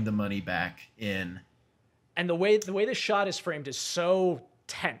shoving the money back in. And the way the shot is framed is so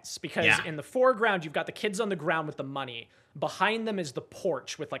tense because in the foreground, you've got the kids on the ground with the money. Behind them is the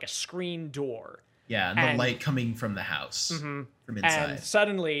porch with like a screen door. Yeah, and the light coming from the house from inside. And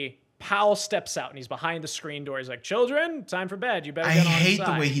suddenly Powell steps out and he's behind the screen door. He's like, children, time for bed. You better get on inside. I hate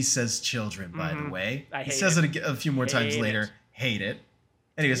the way he says children, by the way. He says it a few more times later. Hate it.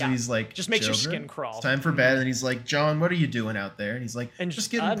 Anyways, so he's like, just makes your skin crawl. It's time for bed. And he's like, John, what are you doing out there? And he's like,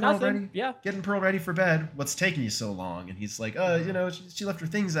 just getting Pearl ready. Yeah. Getting Pearl ready for bed. What's taking you so long? And he's like, she left her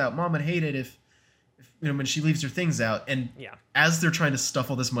things out. Mom would hate it if when she leaves her things out. And as they're trying to stuff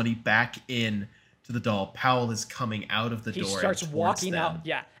all this money back in to the doll, Powell is coming out of the door. He starts walking out,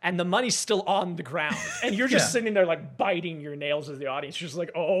 and the money's still on the ground, and you're just sitting there like biting your nails as the audience. You're just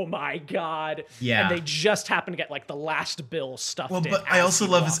like, oh my god! Yeah, and they just happen to get like the last bill stuffed in. Well, but I also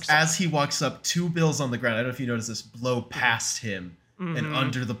love is as he walks up, 2 bills on the ground. I don't know if you notice this, blow past him and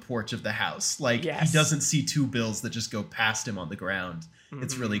under the porch of the house. Like he doesn't see 2 bills that just go past him on the ground.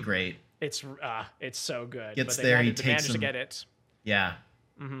 It's really great. It's so good. Gets there, he takes him to get it. Yeah.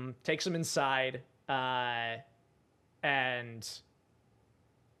 Takes him inside. And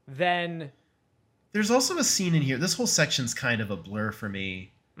then there's also a scene in here. This whole section's kind of a blur for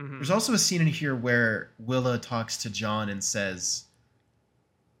me. There's also a scene in here where Willa talks to John and says,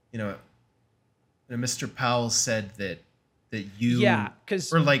 Mr. Powell said that you,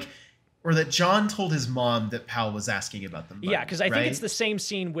 or that John told his mom that Powell was asking about the money. Yeah, because I think it's the same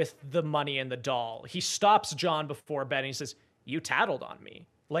scene with the money and the doll. He stops John before bed and he says, "You tattled on me,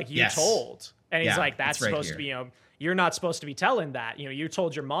 like you told." And he's like, that's supposed to be, you're not supposed to be telling that. You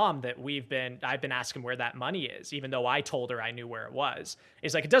told your mom that I've been asking where that money is, even though I told her I knew where it was.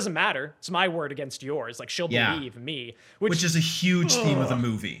 It's like, it doesn't matter. It's my word against yours. Like, she'll believe me. Which is a huge theme of the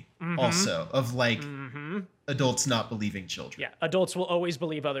movie also, of like adults not believing children. Yeah, adults will always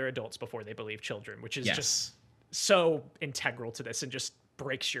believe other adults before they believe children, which is just so integral to this and just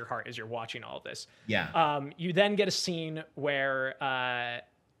breaks your heart as you're watching all of this. Yeah. You then get a scene where...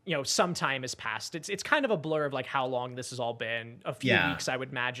 some time has passed. It's kind of a blur of like how long this has all been. A few weeks, I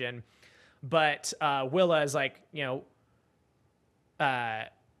would imagine. But Willa is like,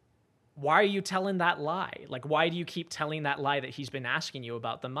 why are you telling that lie? Like, why do you keep telling that lie that he's been asking you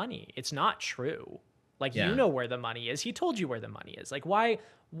about the money? It's not true. Like, you know where the money is. He told you where the money is. Like, why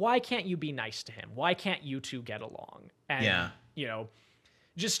can't you be nice to him? Why can't you two get along? And, you know,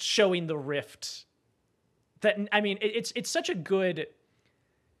 just showing the rift that, I mean, it's such a good,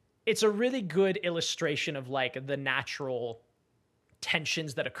 it's a really good illustration of like the natural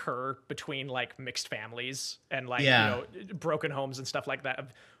tensions that occur between like mixed families and like, you know, broken homes and stuff like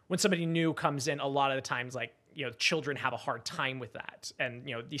that. When somebody new comes in, a lot of the times, like, you know, children have a hard time with that. And,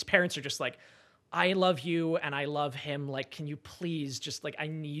 you know, these parents are just like, I love you and I love him. Like, can you please just like, I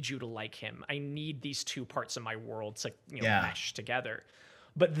need you to like him. I need these two parts of my world to, you know, mesh together.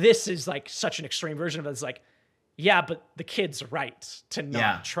 But this is like such an extreme version of it. It's like, yeah, but the kid's right to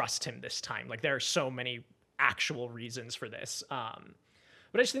not trust him this time. Like, there are so many actual reasons for this. But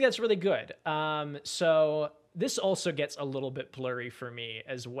I just think that's really good. So this also gets a little bit blurry for me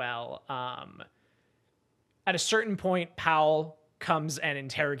as well. At a certain point, Powell comes and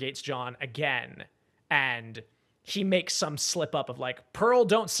interrogates John again, and he makes some slip up of like, Pearl,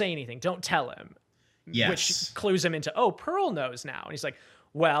 don't say anything, don't tell him. Which clues him into, oh, Pearl knows now. And he's like,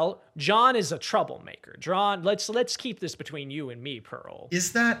 well, John is a troublemaker. John, let's keep this between you and me, Pearl.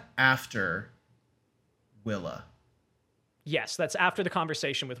 Is that after Willa? Yes, that's after the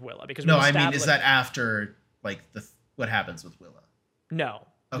conversation with Willa. Because no, I mean, is that after like what happens with Willa? No,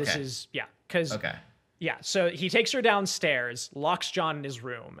 this is because so he takes her downstairs, locks John in his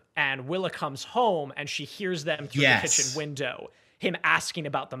room, and Willa comes home and she hears them through the kitchen window, him asking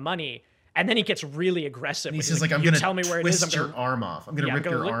about the money. And then he gets really aggressive. And he says, like, I'm going to tell me where it is. I'm gonna your arm off. I'm going to rip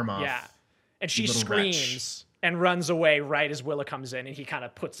your arm off. Yeah. And she screams and runs away right as Willa comes in, and he kind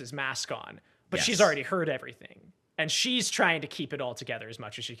of puts his mask on. But she's already heard everything. And she's trying to keep it all together as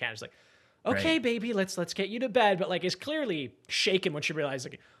much as she can. She's like, okay, baby, let's get you to bed. But like, is clearly shaken when she realizes,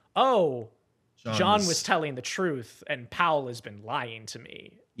 like, oh, John was telling the truth, and Powell has been lying to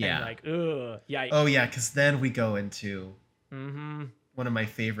me. Yeah. And like, ugh, yeah. Oh yeah, because then we go into one of my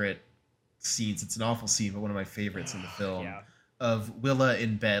favorite scenes. It's an awful scene, but one of my favorites in the film of Willa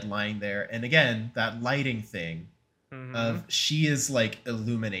in bed lying there. And again, that lighting thing of she is like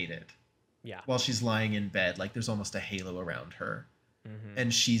illuminated while she's lying in bed. Like there's almost a halo around her.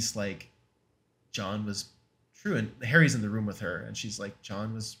 And she's like, John was true. And Harry's in the room with her and she's like,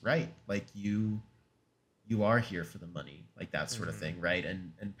 John was right. Like you are here for the money, like that sort of thing. Right.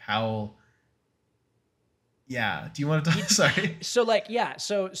 And Powell, do you want to talk? Sorry. So like,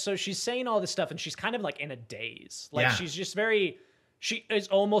 so she's saying all this stuff and she's kind of like in a daze. Like she's just she is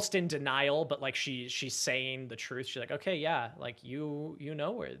almost in denial, but like she's saying the truth. She's like, okay, like you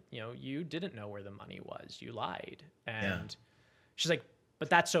know where, you didn't know where the money was. You lied. And she's like, but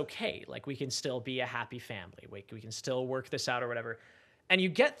that's okay. Like we can still be a happy family. We can still work this out or whatever. And you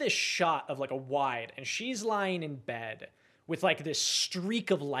get this shot of like a wide and she's lying in bed with like this streak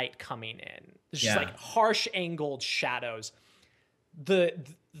of light coming in. There's just like harsh angled shadows. The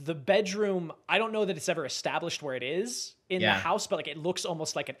bedroom, I don't know that it's ever established where it is in the house, but like it looks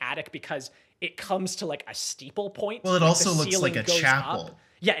almost like an attic because it comes to like a steeple point. Well, it also looks like a chapel. Up.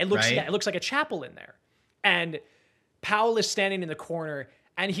 Yeah, it looks like a chapel in there. And Powell is standing in the corner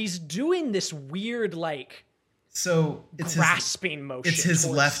and he's doing this weird like grasping motion. It's his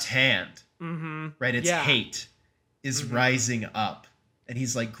left hand. Right? It's hate is rising up and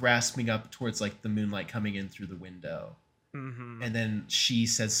he's like grasping up towards like the moonlight coming in through the window. And then she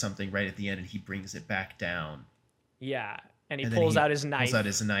says something right at the end and he brings it back down. Yeah. And he pulls out his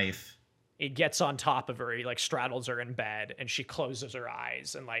knife. He gets on top of her. He like straddles her in bed and she closes her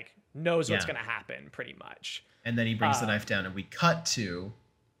eyes and like knows what's going to happen pretty much. And then he brings the knife down and we cut to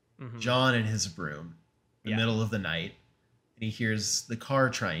John in his room in the middle of the night. And he hears the car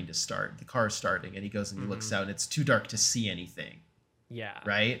trying to start, the car starting, and he goes and he looks out and it's too dark to see anything. Yeah.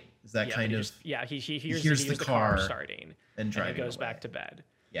 Right? Is that kind of... he hears the car starting and driving he goes away. back to bed.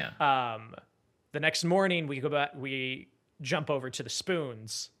 Yeah. The next morning we jump over to the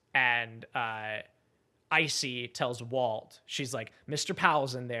Spoons and Icy tells Walt, she's like, Mr.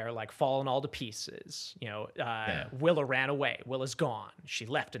 Powell's in there, like falling all to pieces. Willa ran away. Willa's gone. She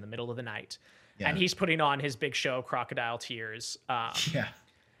left in the middle of the night. Yeah. And he's putting on his big show, Crocodile Tears.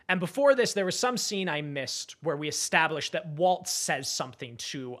 And before this, there was some scene I missed where we established that Walt says something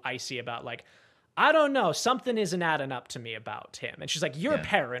to Icy about like, I don't know, something isn't adding up to me about him. And she's like, you're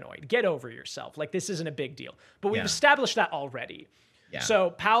paranoid. Get over yourself. Like, this isn't a big deal. But we've established that already. Yeah.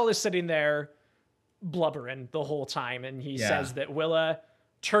 So Powell is sitting there blubbering the whole time. And he says that Willa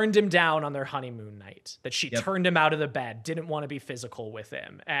turned him down on their honeymoon night, that she turned him out of the bed, didn't want to be physical with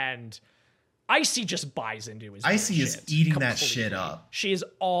him. And Icy just buys into his Icy bullshit is eating that completely. shit up. She is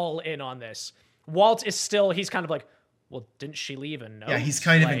all in on this. Walt is still, he's kind of like, well, didn't she leave a note? Yeah, he's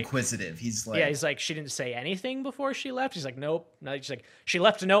kind of inquisitive. He's like, yeah, he's like, she didn't say anything before she left. He's like, nope. No, she's like, she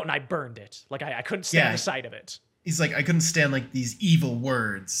left a note and I burned it. Like I couldn't stand the sight of it. He's like, I couldn't stand like these evil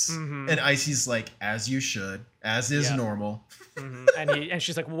words. And Icy's like, as you should, as is normal. And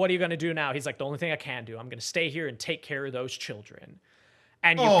she's like, well, what are you going to do now? He's like, the only thing I can do, I'm going to stay here and take care of those children.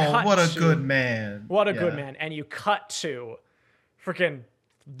 And you cut what a to, good man. What a good man. And you cut to freaking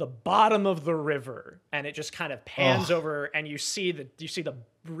the bottom of the river, and it just kind of pans over, and you see the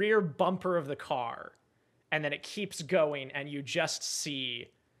rear bumper of the car, and then it keeps going, and you just see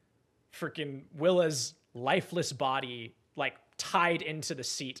freaking Willa's lifeless body like tied into the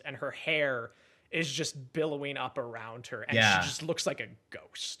seat, and her hair is just billowing up around her, and she just looks like a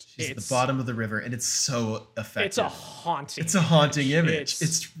ghost. She's at the bottom of the river, and it's so effective. It's a haunting. It's a haunting image.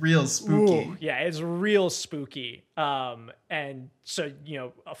 It's real spooky. Ooh, yeah, it's real spooky. And so, you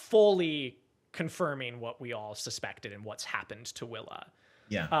know, fully confirming what we all suspected and what's happened to Willa.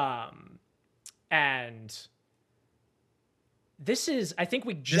 Yeah. And this is, I think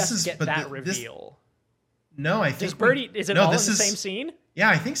we just get that reveal. No, I think Does Birdie, is it all in the same scene? Yeah,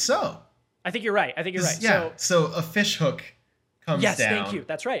 I think so. I think you're right. Yeah. So a fish hook comes down. Yes, thank you.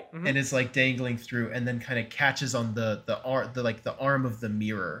 That's right. And it's like dangling through, and then kind of catches on the arm of the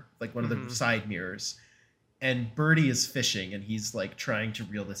mirror, like one of the side mirrors. And Birdie is fishing, and he's like trying to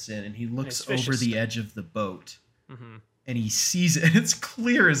reel this in, and he looks over the edge of the boat, and he sees it, and it's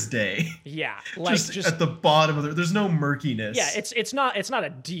clear as day. Yeah, like just at the bottom of there's no murkiness. Yeah, it's not a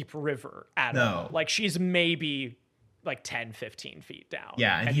deep river at all. Like she's maybe like 10, 15 feet down.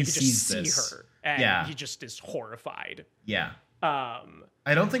 Yeah, and he you can sees just see her, and he just is horrified. Yeah.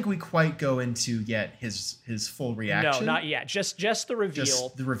 I don't think we quite go into yet his full reaction. No, not yet. Just the reveal.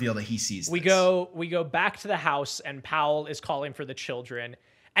 Just the reveal that he sees. We go back to the house, and Powell is calling for the children,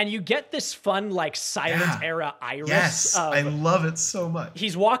 and you get this fun like silent era iris. Yes, I love it so much.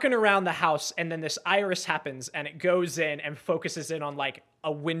 He's walking around the house, and then this iris happens, and it goes in and focuses in on like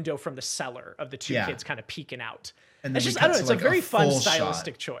a window from the cellar of the two kids kind of peeking out. And it's just, I don't know, it's a very fun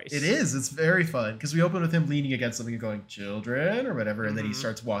stylistic choice. It is. It's very fun. Because we open with him leaning against something and going, children, or whatever, and then he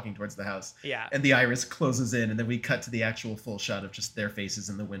starts walking towards the house. Yeah. And the iris closes in, and then we cut to the actual full shot of just their faces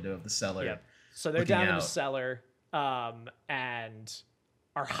in the window of the cellar. Yep. So they're down in the cellar and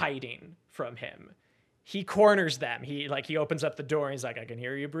are hiding from him. He corners them. He opens up the door, and he's like, I can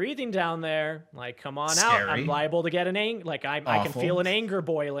hear you breathing down there. Like, come on out. I'm liable to get an anger. Like, I can feel an anger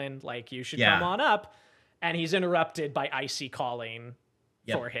boiling. Like, you should come on up. And he's interrupted by Icy calling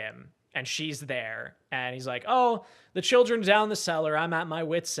for him. And she's there. And he's like, oh, the children down the cellar. I'm at my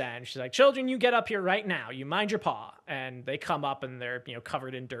wit's end. She's like, children, you get up here right now. You mind your paw. And they come up, and they're, you know,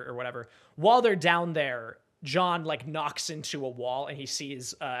 covered in dirt or whatever. While they're down there, John like knocks into a wall, and he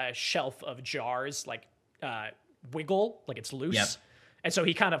sees a shelf of jars like wiggle, like it's loose. Yep. And so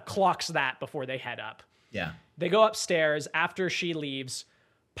he kind of clocks that before they head up. Yeah. They go upstairs. After she leaves,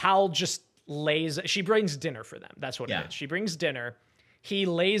 Powell just she brings dinner for them. That's what it is. She brings dinner. He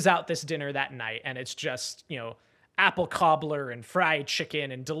lays out this dinner that night, and it's just, you know, apple cobbler and fried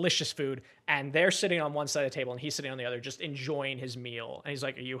chicken and delicious food. And they're sitting on one side of the table, and he's sitting on the other, just enjoying his meal. And he's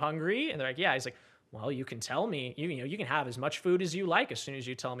like, are you hungry? And they're like, yeah. He's like, well, you can tell me, you can have as much food as you like as soon as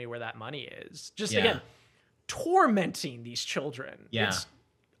you tell me where that money is. Just again, tormenting these children. Yeah. It's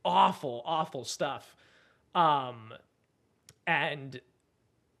awful, awful stuff. And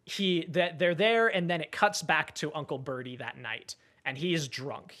they're there, and then it cuts back to Uncle Birdie that night, and he is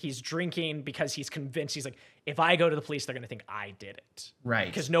drunk. He's drinking because he's convinced. He's like, if I go to the police, they're gonna think I did it, right?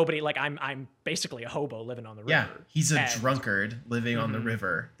 Because nobody, like, I'm basically a hobo living on the river. Yeah, he's a drunkard living on the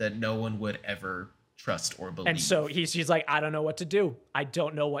river that no one would ever trust or believe. And so he's like, I don't know what to do. I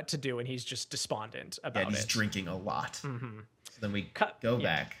don't know what to do, and he's just despondent about it. Yeah, he's drinking a lot. So then we go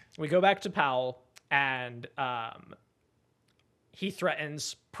back. We go back to Powell, and he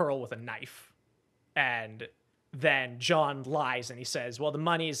threatens Pearl with a knife, and then John lies, and he says, well, the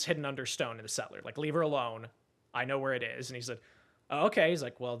money is hidden under stone in the cellar. Like, leave her alone. I know where it is. And he said, oh, okay. He's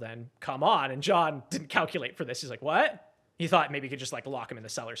like, well, then come on. And John didn't calculate for this. He's like, what? He thought maybe he could just like lock him in the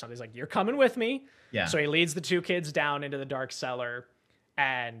cellar or something. He's like, you're coming with me. Yeah. So he leads the two kids down into the dark cellar,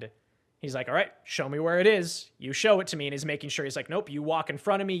 and he's like, all right, show me where it is. You show it to me. And he's making sure. He's like, nope, you walk in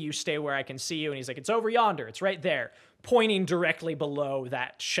front of me. You stay where I can see you. And he's like, it's over yonder. It's right there. Pointing directly below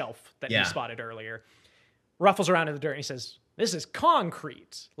that shelf that he spotted earlier. Ruffles around in the dirt, and he says, this is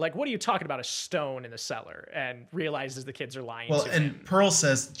concrete. Like, what are you talking about, a stone in the cellar? And realizes the kids are lying to him. Well, and Pearl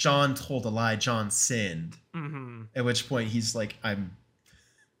says, John told a lie. John sinned. At which point he's like,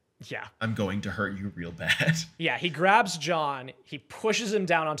 Yeah. I'm going to hurt you real bad. Yeah, he grabs John, he pushes him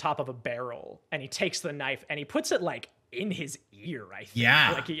down on top of a barrel, and he takes the knife and he puts it like in his ear, I think.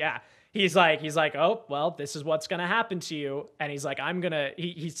 Yeah. Like, yeah. He's like, oh, well, this is what's gonna happen to you. And he's like,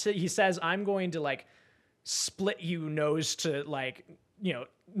 he says, I'm going to like split you nose to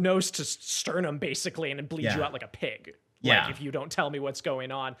sternum basically and bleed you out like a pig. Yeah. Like if you don't tell me what's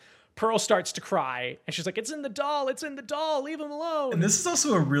going on. Pearl starts to cry, and she's like, it's in the doll, leave him alone. And this is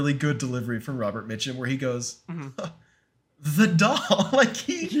also a really good delivery from Robert Mitchum, where he goes, the doll. Like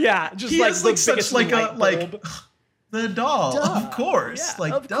he like the like such biggest like a light bulb. the doll. Duh. Of course. Yeah,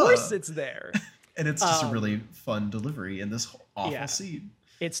 like of duh. course it's there. And it's just a really fun delivery in this awful scene.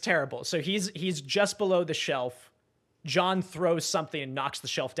 It's terrible. So he's just below the shelf. John throws something and knocks the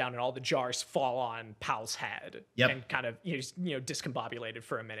shelf down, and all the jars fall on Powell's head. Yep. And kind of he's discombobulated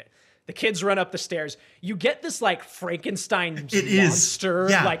for a minute. The kids run up the stairs. You get this like Frankenstein monster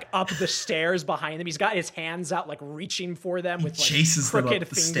like up the stairs behind them. He's got his hands out like reaching for them with like chases them crooked up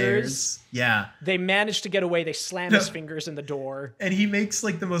the fingers. stairs. Yeah. They manage to get away. They slam his fingers in the door. And he makes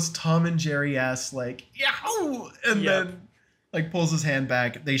like the most Tom and Jerry ass like yow, and then like pulls his hand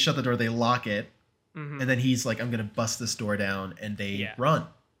back. They shut the door. They lock it. And then he's like, I'm going to bust this door down. And they run.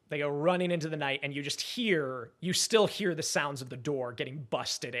 They go running into the night, and you still hear the sounds of the door getting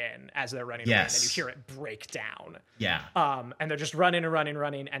busted in as they're running away. And then you hear it break down. Yeah. And they're just running,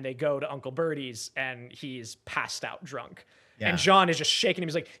 and they go to Uncle Bertie's, and he's passed out drunk. Yeah. And John is just shaking him.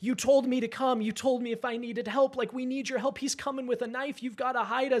 He's like, you told me to come. You told me if I needed help. Like, we need your help. He's coming with a knife. You've got to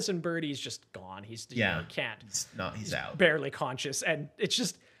hide us. And Bertie's just gone. He's can't. He's out. Barely conscious. And it's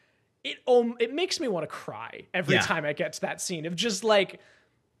just, it makes me want to cry every time I get to that scene of just like,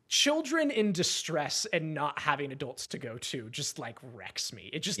 children in distress and not having adults to go to just like wrecks me.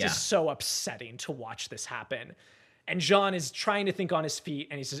 It just is so upsetting to watch this happen. And John is trying to think on his feet,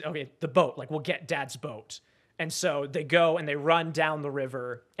 and he says, okay, the boat, like we'll get Dad's boat. And so they go and they run down the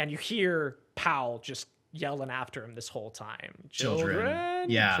river, and you hear Powell just yelling after him this whole time.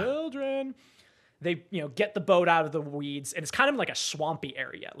 Children. They, get the boat out of the weeds, and it's kind of like a swampy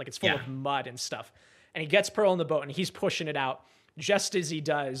area. Like it's full of mud and stuff. And he gets Pearl in the boat, and he's pushing it out. Just as he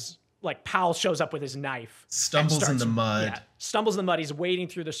does, like Powell shows up with his knife. Stumbles in the mud. He's wading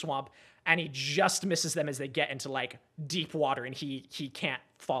through the swamp, and he just misses them as they get into like deep water, and he can't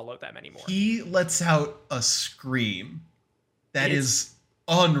follow them anymore. He lets out a scream that is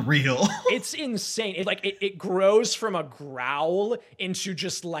unreal. It's insane. It grows from a growl into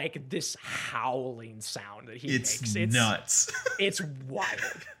just like this howling sound that he makes. It's nuts. It's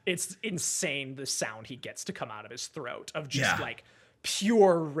wild. It's insane, the sound he gets to come out of his throat of just like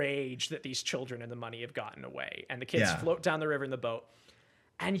pure rage that these children and the money have gotten away. And the kids float down the river in the boat.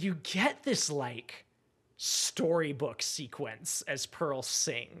 And you get this like storybook sequence as Pearl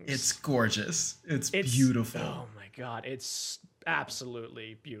sings. It's gorgeous. It's beautiful. Oh my God. It's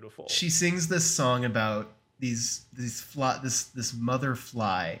absolutely beautiful. She sings this song about this mother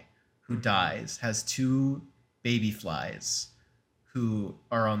fly who dies, has two baby flies who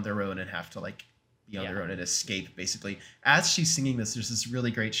are on their own and have to like be on their own and escape basically. As she's singing this, there's this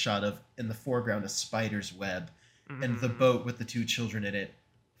really great shot of in the foreground a spider's web and the boat with the two children in it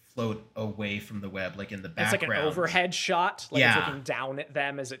float away from the web, like in the background. It's like an overhead shot, like it's looking down at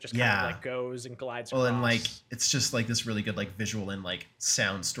them as it just kind of like goes and glides across. Well, and like it's just like this really good like visual and like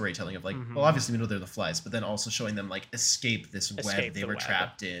sound storytelling of like, well, obviously we know they're the flies, but then also showing them like escape this web they were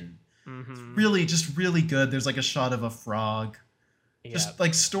trapped in. It's really good. There's like a shot of a frog, just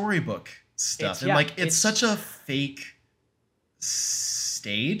like storybook stuff, and like it's such a fake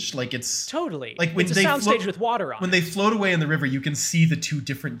stage. Like it's totally like when it's a they soundstage with water on. When they float away in the river, you can see the two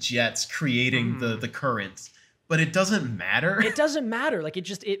different jets creating the currents, but it doesn't matter. It doesn't matter. Like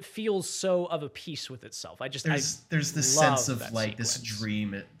it feels so of a piece with itself. There's this sense of like this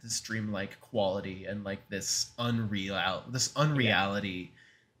dreamlike quality and like this unreality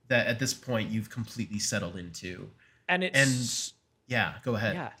that at this point you've completely settled into. Yeah, go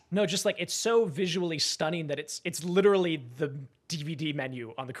ahead. Yeah. No, just like it's so visually stunning that it's literally the DVD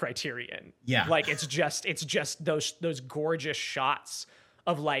menu on the Criterion. Yeah. Like it's just those gorgeous shots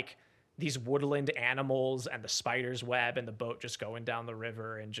of like these woodland animals and the spider's web and the boat just going down the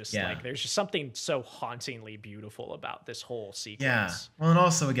river and just like there's just something so hauntingly beautiful about this whole sequence. Yeah. Well, and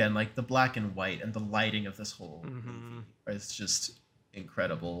also again like the black and white and the lighting of this whole movie is just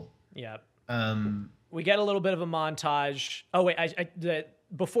incredible. Yeah. We get a little bit of a montage. Oh wait,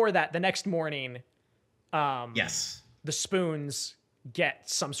 before that, the next morning, the Spoons get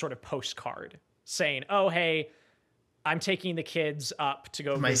some sort of postcard saying, "Oh hey, I'm taking the kids up to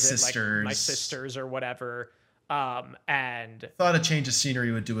go visit like my sisters or whatever. And thought a change of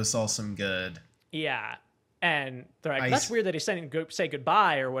scenery would do us all some good. Yeah. And they're like, that's weird that he's saying say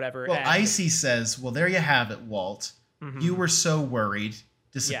goodbye or whatever. Well, and Icy says, well, there you have it, Walt. You were so worried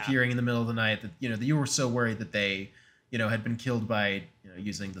disappearing in the middle of the night that, that you were so worried that they, had been killed by,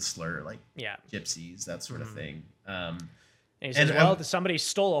 using the slur, like gypsies, that sort of thing. And he says, well, somebody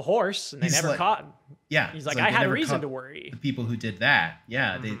stole a horse and they never caught him. Yeah. He's like, I had a reason to worry. The people who did that.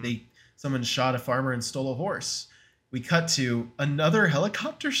 Yeah. Someone shot a farmer and stole a horse. We cut to another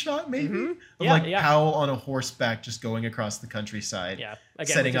helicopter shot, maybe, of Powell on a horseback just going across the countryside. Yeah.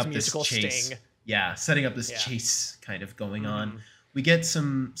 Again, setting up this chase. Sting. Yeah. Setting up this chase kind of going on. We get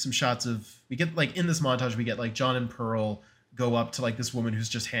some shots of, in this montage, we get like John and Pearl go up to like this woman who's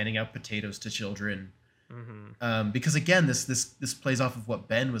just handing out potatoes to children. Because again, this plays off of what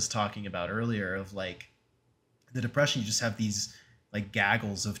Ben was talking about earlier of like the Depression. You just have these like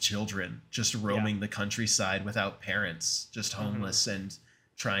gaggles of children just roaming the countryside without parents, just homeless and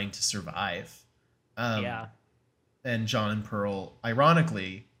trying to survive. And John and Pearl,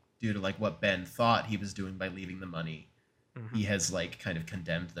 ironically, due to like what Ben thought he was doing by leaving the money, he has like kind of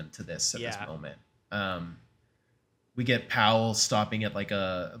condemned them to this at this moment. We get Powell stopping at like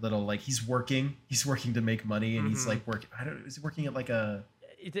a little, like he's working to make money, and he's like is he working at like a,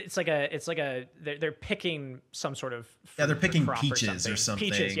 it's like a they're picking some sort of they're picking peaches or something.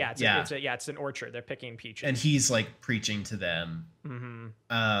 Peaches, it's an orchard. They're picking peaches, and he's like preaching to them.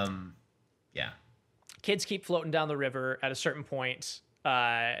 Kids keep floating down the river. At a certain point,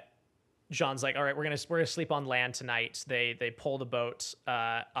 John's like, all right, we're gonna sleep on land tonight. They pull the boat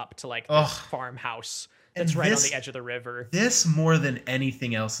up to like this farmhouse that's right on the edge of the river. This, more than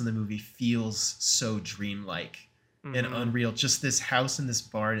anything else in the movie, feels so dreamlike and unreal. Just this house and this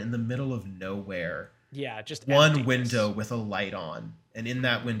barn in the middle of nowhere. Yeah, just one emptiness. Window with a light on, and in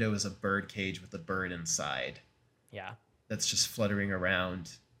that window is a bird cage with a bird inside. Yeah, that's just fluttering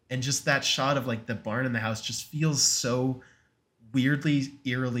around, and just that shot of like the barn and the house just feels so weirdly,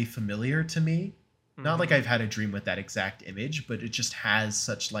 eerily familiar to me. Not like I've had a dream with that exact image, but it just has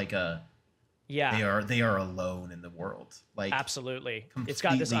such like a they are alone in the world. Like absolutely, it's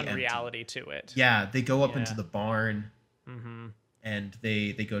got this unreality empty. To it. Yeah, they go up into the barn, and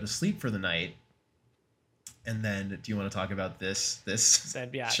they go to sleep for the night. And then, do you want to talk about this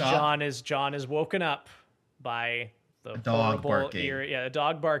shot? John is woken up by the dog barking. The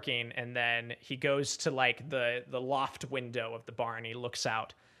dog barking, and then he goes to like the loft window of the barn. He looks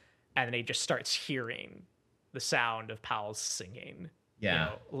out, and then he just starts hearing the sound of Powell's singing.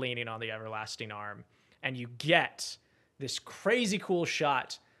 Leaning on the everlasting arm, and you get this crazy cool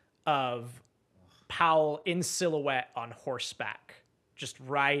shot of Powell in silhouette on horseback, just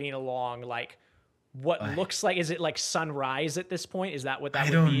riding along like what looks like, is it like sunrise at this point? Is that what that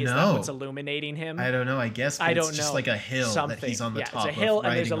would be? Is that what's illuminating him? I don't know. I guess I don't it's know. Just like a hill that he's on the top. It's a hill,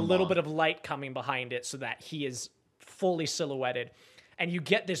 and there's a along. little bit of light coming behind it so that he is fully silhouetted, and you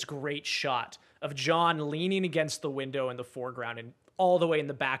get this great shot of John leaning against the window in the foreground, and all the way in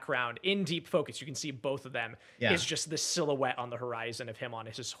the background, in deep focus, you can see both of them. Is just this silhouette on the horizon of him on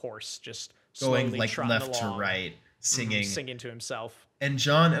his horse, just going like left along, to right, singing to himself. And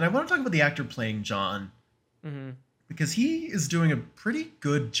John, and I want to talk about the actor playing John, because he is doing a pretty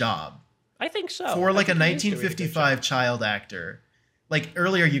good job. I think so. For like a 1955 child actor. Like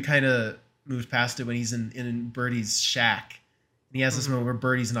earlier, you kind of moved past it when he's in Birdie's shack, and he has this moment where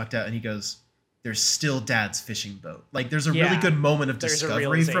Birdie's knocked out, and he goes, "There's still Dad's fishing boat." Like there's a really good moment of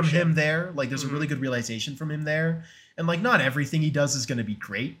discovery from him there. Like there's a really good realization from him there. And like not everything he does is going to be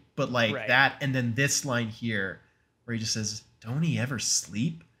great, but like that, and then this line here where he just says, "Don't he ever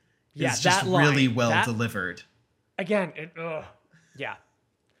sleep?" is just really well delivered. Again,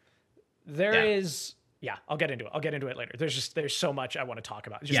 there is. Yeah, I'll get into it later. There's so much I want to talk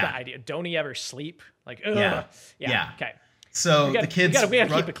about. Just that idea. Don't he ever sleep? Like, okay. So the kids, we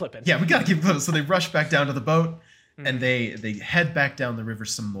gotta keep it clipping. Yeah, we gotta keep it clipping. So they rush back down to the boat, and they head back down the river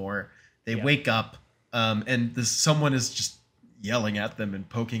some more. They wake up, and someone is just yelling at them and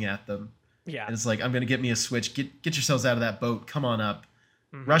poking at them. Yeah, and it's like, "I'm gonna get me a switch. Get yourselves out of that boat. Come on up."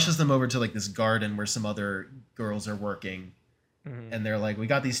 Rushes them over to like this garden where some other girls are working, and they're like, "We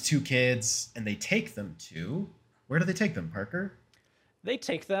got these two kids," and they take them to, where do they take them, Parker? They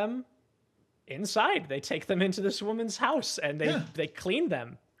take them inside. They take them into this woman's house, and they clean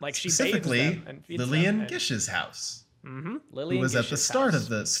them, like she bathes them and feeds Lillian them. Gish's house. Lillian who was Gish's at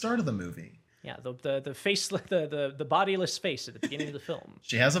the start of the movie. Yeah, the face, the bodiless face at the beginning of the film.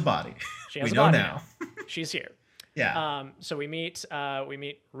 She has a body. She has we a know body now. She's here. Yeah. So we meet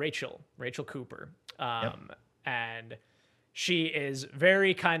Rachel Cooper, and she is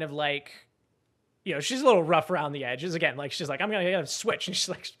very kind of like she's a little rough around the edges. Again, like she's like, I'm gonna switch, and she's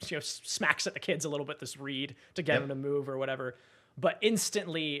like, smacks at the kids a little bit, this reed to get them to move or whatever. But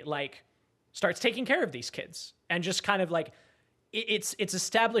instantly, like, starts taking care of these kids, and just kind of like, it's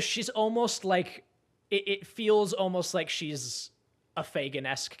established. She's almost like, it feels almost like she's a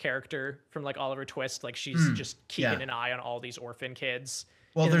Fagin-esque character from like Oliver Twist. Like she's just keeping an eye on all these orphan kids.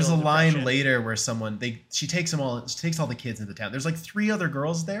 Well, there's a line later where she takes all the kids into town. There's like 3 other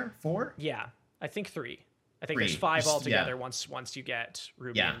girls there, 4? Yeah. I think 3. I think there's 5 altogether once you get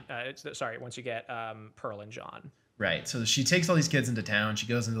Ruby. Once you get Pearl and John. Right. So she takes all these kids into town. She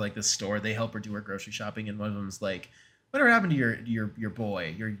goes into like this store. They help her do her grocery shopping, and one of them's like, "Whatever happened to your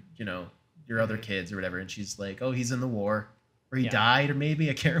boy? Your other kids or whatever?" And she's like, "Oh, he's in the war, or he died, or maybe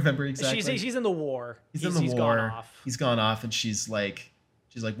I can't remember exactly." He's in the war. He's in the war. Gone off. He's gone off, and she's like,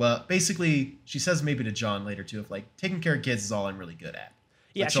 well, basically, she says maybe to John later too, of like, taking care of kids is all I'm really good at.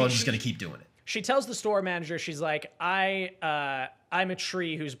 Yeah. So I'm just gonna keep doing it. She tells the store manager, she's like, I'm a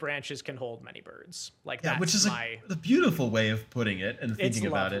tree whose branches can hold many birds. Like that, which is a beautiful way of putting it and thinking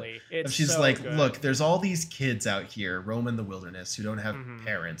about it. She's like, good. Look, there's all these kids out here roaming the wilderness who don't have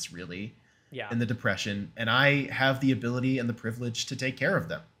parents really in the Depression, and I have the ability and the privilege to take care of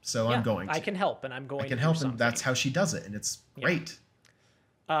them. So I'm going to. I can help, and I'm going to. I can help, and that's how she does it, and it's great.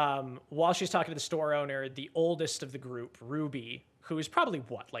 While she's talking to the store owner, the oldest of the group, Ruby, who is probably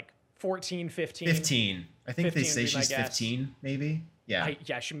like 14, 15? 15. I think they say she's 15, maybe. Yeah.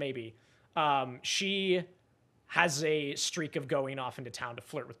 She maybe. She has a streak of going off into town to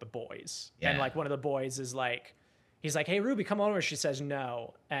flirt with the boys. Yeah. And like one of the boys is like, he's like, "Hey, Ruby, come over." She says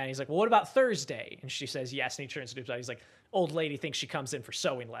no. And he's like, "Well, what about Thursday?" And she says yes. And he turns to her. He's like, "Old lady thinks she comes in for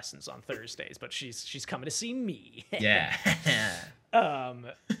sewing lessons on Thursdays, but she's coming to see me." Yeah.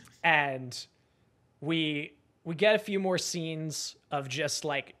 And we get a few more scenes of just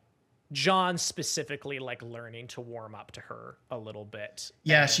like John specifically like learning to warm up to her a little bit.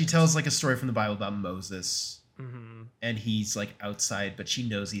 Yeah, she tells like a story from the Bible about Moses, and he's like outside, but she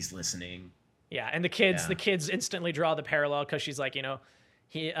knows he's listening. Yeah, and the kids instantly draw the parallel because she's like, and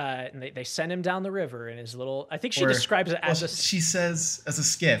they send him down the river in his little. I think she describes it as she says as a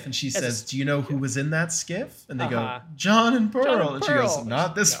skiff, and she says, "Do you know who was in that skiff?" And they go, "John and Pearl," and she goes,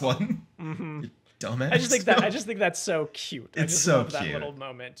 "Not this one." Dumbass. I just think that's so cute. It's so love cute. That little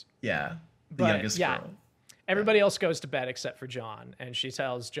moment. Yeah. The youngest girl. Everybody else goes to bed except for John. And she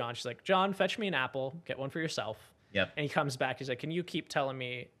tells John, she's like, "John, fetch me an apple. Get one for yourself." Yep. And he comes back. He's like, "Can you keep telling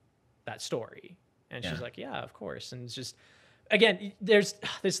me that story?" And she's like, "Yeah, of course." And it's just, again, there's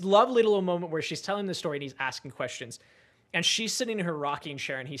this lovely little moment where she's telling the story and he's asking questions. And she's sitting in her rocking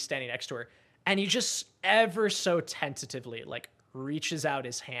chair and he's standing next to her. And he just ever so tentatively, like, reaches out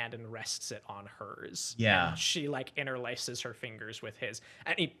his hand and rests it on hers. Yeah. And she like interlaces her fingers with his.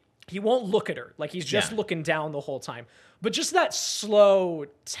 And he won't look at her. Like he's just looking down the whole time. But just that slow,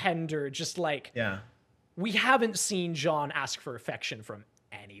 tender, just like we haven't seen John ask for affection from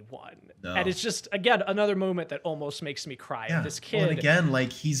anyone. No. And it's just, again, another moment that almost makes me cry. Yeah. This kid. Well, and again,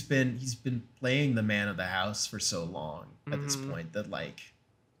 like he's been playing the man of the house for so long at this point that like,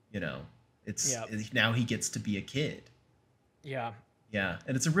 it's now he gets to be a kid. Yeah. Yeah.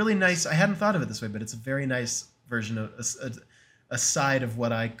 And it's a really nice, I hadn't thought of it this way, but it's a very nice version of a side of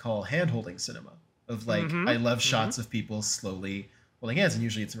what I call hand-holding cinema. Of like, I love shots of people slowly holding hands, and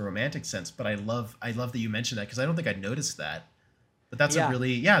usually it's a romantic sense, but I love that you mentioned that because I don't think I'd noticed that. But that's a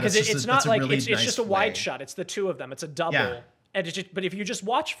really, because it's not like, really it's just a wide shot. It's the two of them. It's a double. Yeah. And it's just, but if you just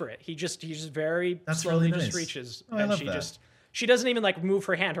watch for it, he's just very slowly really nice. Just reaches. Oh, and I love she doesn't even like move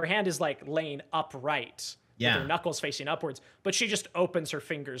her hand. Her hand is like laying upright. With her knuckles facing upwards, but she just opens her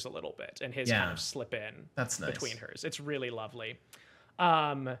fingers a little bit and his kind of slip in between hers. It's really lovely.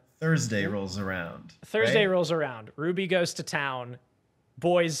 Thursday rolls around. Rolls around. Ruby goes to town.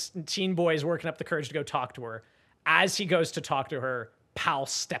 Teen boys working up the courage to go talk to her. As he goes to talk to her, Powell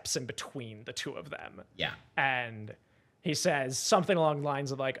steps in between the two of them. Yeah. And he says something along the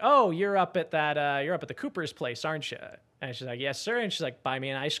lines of like, "Oh, you're up at the Cooper's place, aren't you?" And she's like, "Yes, sir." And she's like, "Buy me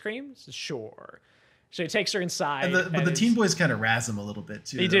an ice cream?" Says, "Sure." So he takes her inside. But the teen boys kind of razz him a little bit,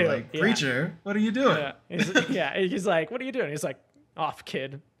 too. They're like, "Preacher, what are you doing?" Yeah. He's like, "What are you doing?" He's like, "Off,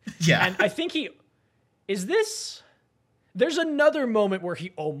 kid." Yeah. And I think there's another moment where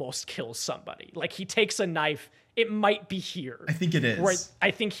he almost kills somebody. Like, he takes a knife. It might be here. I think it is. Where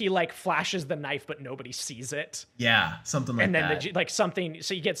I think he, like, flashes the knife, but nobody sees it. Yeah, something like that. And then, something,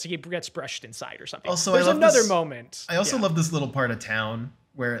 so he gets brushed inside or something. Also, there's another moment. I also love this little part of town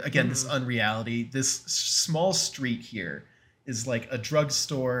where, again, this unreality, this small street here is like a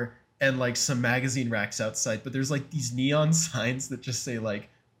drugstore and like some magazine racks outside, but there's like these neon signs that just say like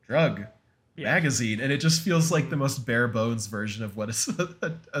drug magazine, and it just feels like the most bare bones version of what a street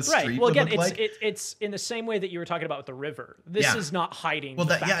Well, would again, look like. it's in the same way that you were talking about with the river. This is not hiding. Well,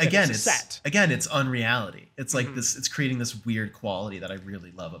 the fact that again, it's set. Again, it's unreality. It's like this. It's creating this weird quality that I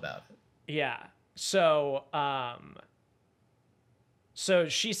really love about it. Yeah. So, so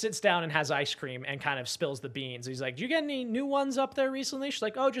she sits down and has ice cream and kind of spills the beans. He's like, "Do you get any new ones up there recently?" She's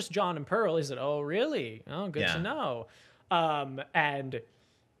like, "Oh, just John and Pearl." He said, "Oh, really? Oh, good to know." And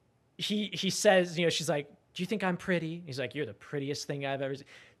he says, she's like, "Do you think I'm pretty?" He's like, "You're the prettiest thing I've ever seen."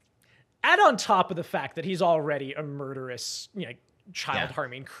 Add on top of the fact that he's already a murderous, child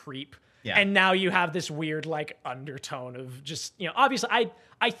harming creep. Yeah. And now you have this weird undertone of just, obviously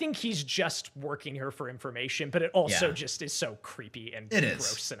I think he's just working her for information, but it also just is so creepy and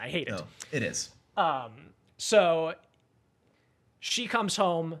gross and I hate it. No, it is. So she comes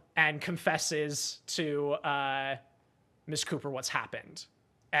home and confesses to Miss Cooper what's happened.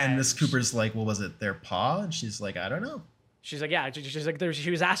 And Miss Cooper's like, "Well, was it their paw?" And she's like, "I don't know." She's like, "Yeah." She's like,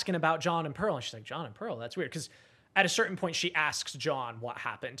 she was asking about John and Pearl. And she's like, "John and Pearl? That's weird." Because at a certain point, she asks John what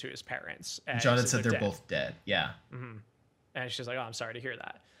happened to his parents. And John had said they're both dead. Yeah. Mm-hmm. And she's like, "Oh, I'm sorry to hear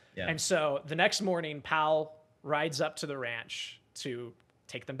that." Yeah. And so the next morning, Powell rides up to the ranch to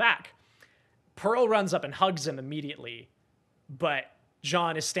take them back. Pearl runs up and hugs him immediately, but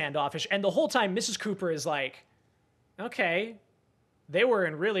John is standoffish. And the whole time, Mrs. Cooper is like, "Okay, they were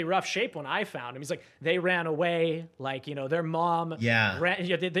in really rough shape when I found him." He's like, "They ran away, their mom."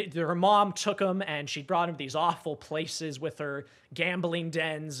 Her mom took them and she brought him to these awful places with her, gambling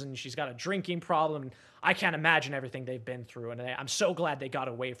dens, and she's got a drinking problem. I can't imagine everything they've been through, and I'm so glad they got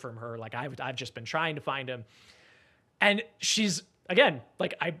away from her. I've just been trying to find him. And she's, again,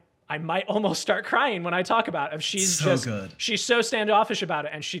 I might almost start crying when I talk about it. She's so good. She's so standoffish about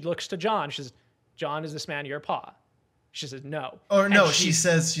it, and she looks to John. She says, "John, is this man your pa?" She says, "No." Or no, she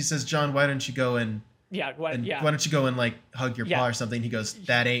says, "John, why don't you go and why don't you go and hug your paw or something?" He goes,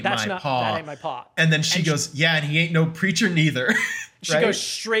 "That ain't my paw." That ain't my paw. And then she goes, "Yeah, and he ain't no preacher neither." She goes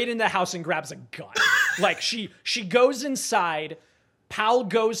straight in the house and grabs a gun. She goes inside. Powell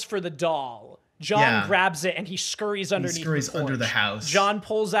goes for the doll. John grabs it and he scurries underneath. He scurries under the house. Powell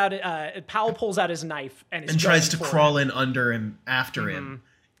pulls out his knife and tries to crawl in under him after him.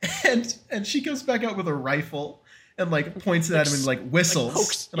 And she comes back out with a rifle. And points it at him and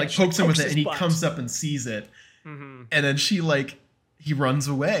whistles pokes him with it, and he comes up and sees it, and then he runs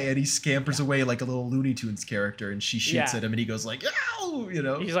away and he scampers away like a little Looney Tunes character, and she shoots at him and he goes like, "Ow!"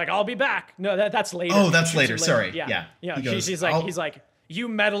 He's like, "I'll be back." No, that's later. Oh, that's later. Sorry. Yeah. He goes, he's like, "You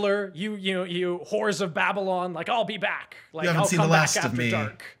meddler, you whores of Babylon, I'll be back. You haven't seen the last of me."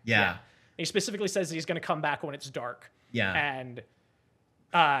 Dark. Yeah. He specifically says that he's going to come back when it's dark. Yeah. And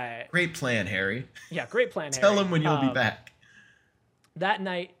great plan, Harry. Yeah, great plan, Harry. Tell him when you'll be back. That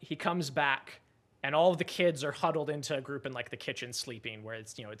night, he comes back, and all of the kids are huddled into a group in the kitchen sleeping, where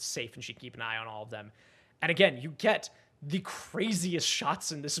it's it's safe and she can keep an eye on all of them. And again, you get the craziest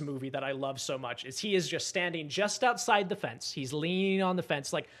shots in this movie that I love so much. Is he is just standing just outside the fence. He's leaning on the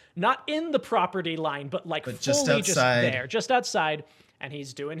fence, not in the property line, but fully just outside. just outside, and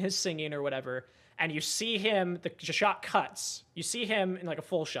he's doing his singing or whatever. And you see him, the shot cuts. You see him in a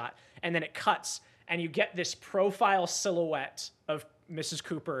full shot, and then it cuts, and you get this profile silhouette of Mrs.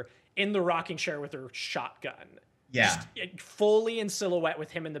 Cooper in the rocking chair with her shotgun. Yeah. Just fully in silhouette with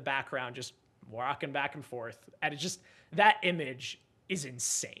him in the background, just walking back and forth. And it's just, that image is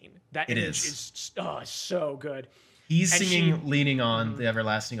insane. That image is so good. He's singing Leaning on the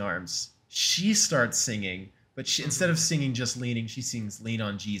Everlasting Arms. She starts singing, but she instead of singing just leaning, she sings Lean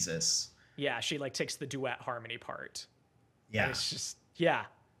on Jesus. Yeah, she takes the duet harmony part. Yeah. And it's just,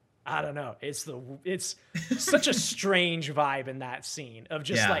 I don't know. It's such a strange vibe in that scene of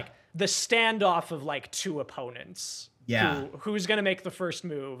just the standoff of two opponents. Yeah. Who's going to make the first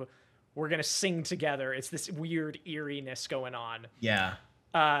move? We're going to sing together. It's this weird eeriness going on. Yeah.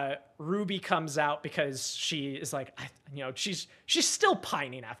 Ruby comes out because she is she's still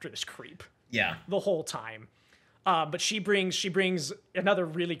pining after this creep. Yeah. The whole time. But she brings another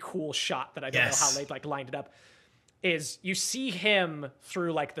really cool shot that I don't know how they lined it up. Is you see him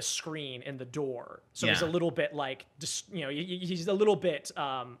through the screen in the door, so he's a little bit he's a little bit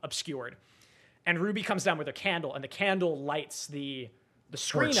obscured, and Ruby comes down with a candle, and the candle lights the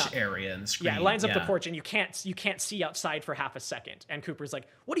screen porch up. area in the screen. Yeah, it lines up the porch, and you can't see outside for half a second. And Cooper's like,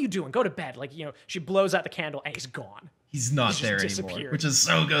 "What are you doing? Go to bed." She blows out the candle, and he's gone. He's not there anymore, which is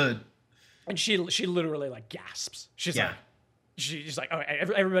so good. And she literally gasps. She's like, "Oh,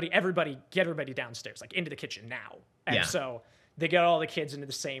 everybody, get everybody downstairs, into the kitchen now." And so they get all the kids into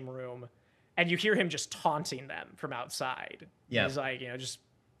the same room, and you hear him just taunting them from outside. Yeah. He's like, just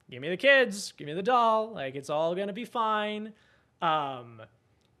give me the kids, give me the doll, like it's all gonna be fine.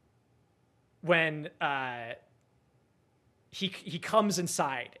 When he comes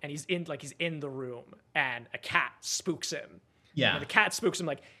inside and he's in the room and a cat spooks him. Yeah. And when the cat spooks him,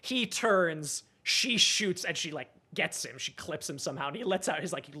 like he turns, she shoots, and she like gets him. She clips him somehow, and he lets out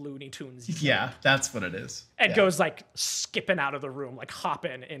his like Looney Tunes. Yeah, that's what it is. And goes like skipping out of the room, like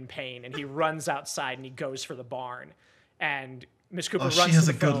hopping in pain, and he runs outside and he goes for the barn. And Miss Cooper runs to the phone. She has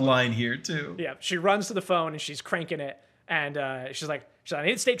a good line here too. Yeah, she runs to the phone and she's cranking it, and she's like, I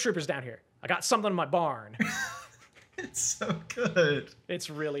need state troopers down here. I got something in my barn. It's so good. It's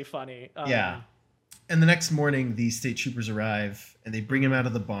really funny. Yeah. And the next morning, the state troopers arrive and they bring him out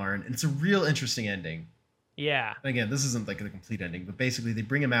of the barn. And it's a real interesting ending. Yeah. And again, this isn't like the complete ending, but basically they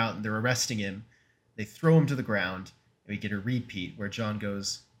bring him out and they're arresting him. They throw him to the ground, and we get a repeat where John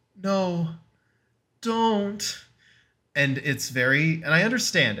goes, "No, don't." And it's and I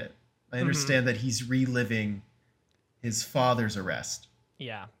understand it. I understand that he's reliving his father's arrest.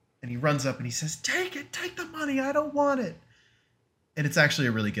 Yeah. And he runs up and he says, "Take it, take the money, I don't want it." And it's actually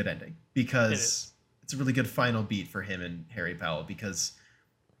a really good ending because it's a really good final beat for him and Harry Powell, because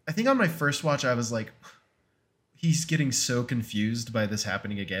I think on my first watch, I was like, he's getting so confused by this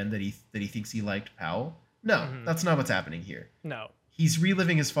happening again that he thinks he liked Powell. No, that's not what's happening here. No. He's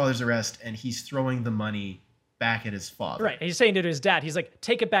reliving his father's arrest and he's throwing the money back at his father. Right. He's saying to his dad, he's like,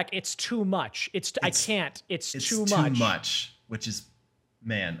 "Take it back. It's too much. I can't. It's too much." Which is,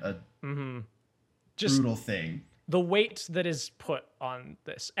 man, a Just brutal thing. The weight that is put on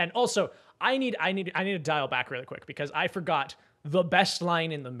this. And also, I need to dial back really quick because I forgot the best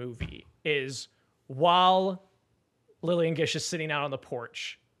line in the movie is while Lillian Gish is sitting out on the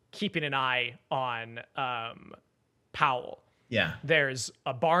porch, keeping an eye on Powell. Yeah. There's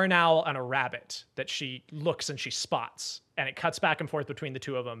a barn owl and a rabbit that she looks and she spots, and it cuts back and forth between the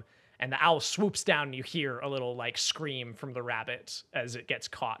two of them. And the owl swoops down and you hear a little like scream from the rabbit as it gets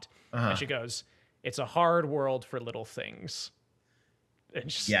caught. And she goes, "It's a hard world for little things." And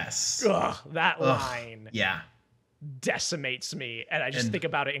just, that line decimates me. And I just think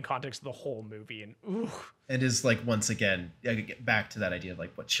about it in context of the whole movie. And and is like, once again, I get back to that idea of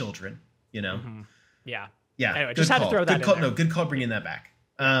like what children, you know? Yeah. Yeah. Anyway, just had to throw that in there. No, good call bringing that back.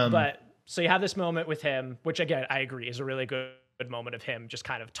 But so you have this moment with him, which again, I agree is a really good moment of him just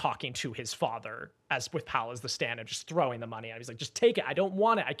kind of talking to his father as with Powell as the stand-up, just throwing the money at him. He's like, "Just take it. I don't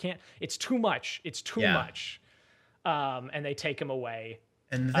want it. I can't. It's too much. It's too much." And they take him away.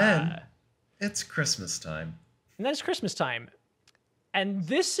 And then it's Christmas time. And then it's Christmas time. And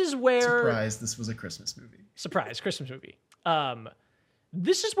this is where... Surprise, this was a Christmas movie. Surprise, Christmas movie.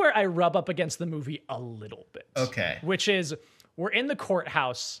 This is where I rub up against the movie a little bit. Okay. Which is, we're in the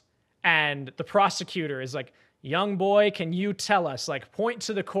courthouse and the prosecutor is like, "Young boy, can you tell us, like, point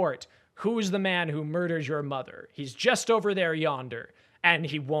to the court, who's the man who murdered your mother? He's just over there yonder." And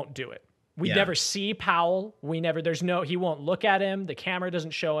he won't do it. We never see Powell. He won't look at him. The camera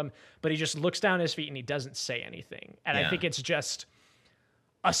doesn't show him, but he just looks down at his feet and he doesn't say anything. And I think it's just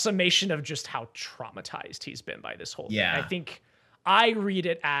a summation of just how traumatized he's been by this whole thing. I think I read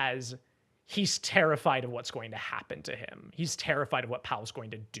it as he's terrified of what's going to happen to him. He's terrified of what Powell's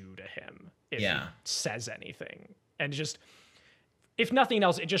going to do to him if he says anything. And just, if nothing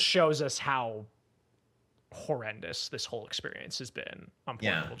else, it just shows us how horrendous this whole experience has been on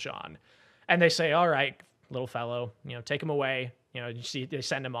poor little John. And they say, "All right, little fellow, take him away." You see, they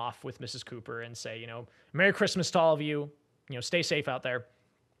send him off with Mrs. Cooper and say, "Merry Christmas to all of you. Stay safe out there."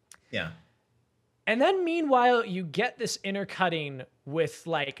 Yeah. And then meanwhile, you get this intercutting with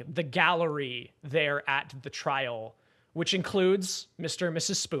like the gallery there at the trial, which includes Mr. and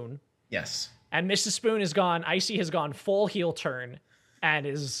Mrs. Spoon. Yes. And Mrs. Spoon Icy has gone full heel turn and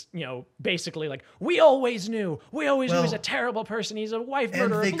is, basically like, we always knew he's a terrible person. He's a wife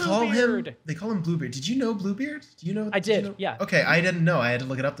murderer. They call him Bluebeard. Did you know Bluebeard? Do you know? I did. Yeah. Okay. I didn't know. I had to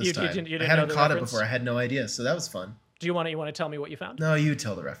look it up this time. You didn't I hadn't know the caught reference? it before. I had no idea. So that was fun. Do you want to tell me what you found? No, you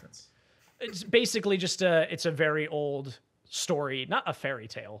tell the reference. It's basically just it's a very old story, not a fairy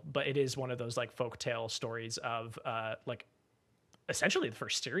tale, but it is one of those like folk tale stories of like essentially the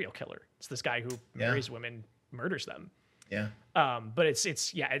first serial killer. It's this guy who marries women, murders them. Yeah. But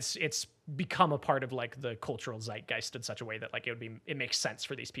it's become a part of like the cultural zeitgeist in such a way that like it makes sense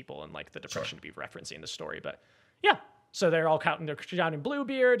for these people and like the Depression to be referencing the story. But yeah, so they're all counting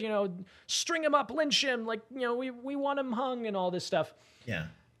Bluebeard, string him up, lynch him, like we want him hung and all this stuff. Yeah.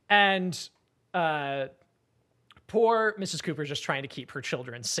 And poor Mrs. Cooper's just trying to keep her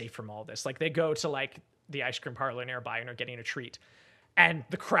children safe from all this. Like they go to like the ice cream parlor nearby and are getting a treat. And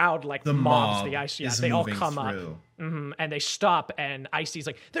the crowd like the mobs mob the Icy. is They all moving come through. up, and they stop. And Icy's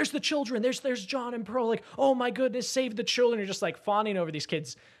like, "There's the children. There's John and Pearl. Like, oh my goodness, save the children!" You're just like fawning over these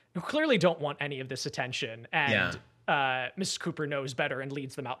kids who clearly don't want any of this attention. And Mrs. Cooper knows better and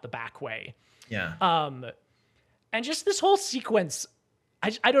leads them out the back way. Yeah. And just this whole sequence,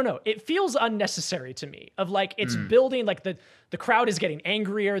 I don't know. It feels unnecessary to me. Of like it's building like the crowd is getting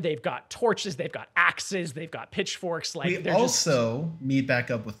angrier. They've got torches. They've got axes. They've got pitchforks. Like we also meet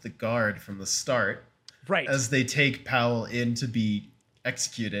back up with the guard from the start, right? As they take Powell in to be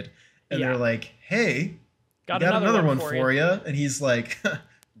executed, and they're like, "Hey, got another one for you." And he's like,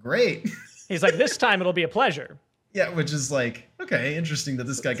 "Great." He's like, "This time it'll be a pleasure." Yeah, which is like, okay, interesting that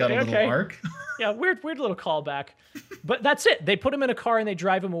this guy got a little arc. Yeah, weird little callback. But that's it. They put him in a car and they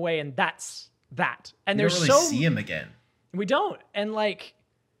drive him away, and that's that. And you there's don't really see him again. We don't. And like,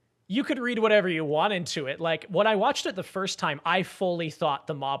 you could read whatever you want into it. Like, when I watched it the first time, I fully thought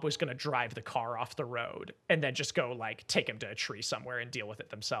the mob was going to drive the car off the road and then just go like take him to a tree somewhere and deal with it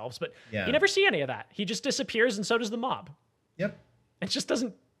themselves. But you never see any of that. He just disappears, and so does the mob. Yep. It just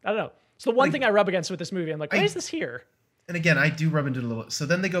doesn't. I don't know. It's the one thing I rub against with this movie. I'm like, why is this here? And again, I do rub into it a little. So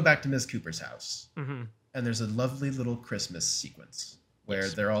then they go back to Miss Cooper's house. And there's a lovely little Christmas sequence where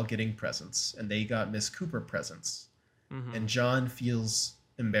they're all getting presents. And they got Miss Cooper presents. And John feels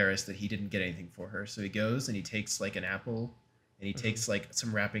embarrassed that he didn't get anything for her. So he goes and he takes like an apple. And he takes like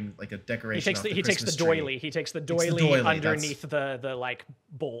some wrapping, like a decoration. He takes the doily. He takes the doily underneath the like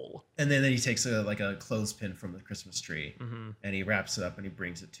bowl. And then he takes a clothespin from the Christmas tree. And he wraps it up and he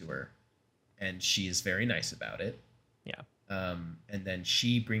brings it to her. And she is very nice about it. Yeah. And then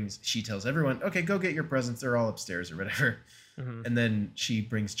she tells everyone, okay, go get your presents. They're all upstairs or whatever. And then she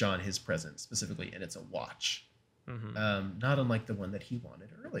brings John his present specifically, and it's a watch. Not unlike the one that he wanted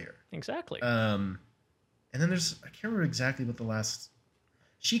earlier. Exactly. And then I can't remember exactly what the last,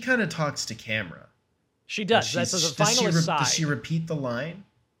 she kind of talks to camera. She does. That's the final aside. Does she repeat the line?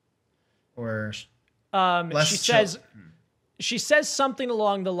 Or she says something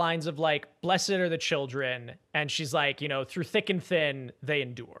along the lines of like, "Blessed are the children," and she's like, through thick and thin, they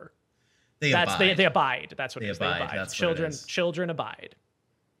endure. They abide. That's what it is. They abide. That's children abide.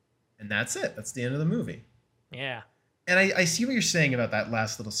 And that's it. That's the end of the movie. Yeah. And I see what you're saying about that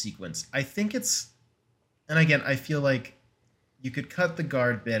last little sequence. I think it's, and again, I feel like you could cut the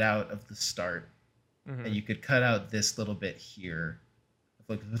guard bit out of the start, and you could cut out this little bit here,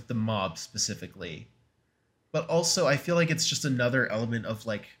 like with the mob specifically. But also, I feel like it's just another element of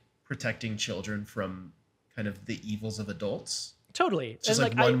like protecting children from kind of the evils of adults. Totally. It's just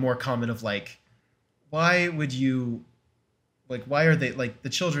like one more comment of like, why would you, like, why are they, like, the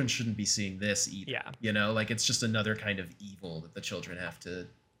children shouldn't be seeing this either. Yeah. Like it's just another kind of evil that the children have to,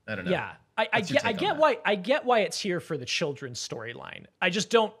 I don't know. Yeah. I get why it's here for the children's storyline. I just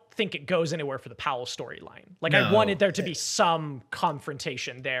don't think it goes anywhere for the Powell storyline. Like I wanted there to be some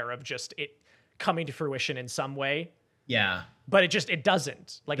confrontation there of just it coming to fruition in some way. Yeah. But it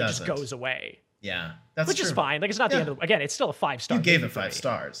doesn't. Like it just goes away. Yeah. Which is fine. Like it's not the end of again, it's still a 5-star. You gave it 5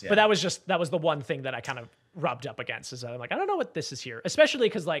 stars. Yeah. But that was the one thing that I kind of rubbed up against is that I'm like, I don't know what this is here. Especially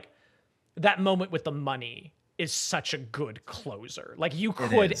because like that moment with the money is such a good closer. Like you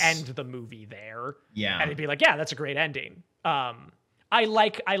could end the movie there. Yeah. And it'd be like, yeah, that's a great ending. I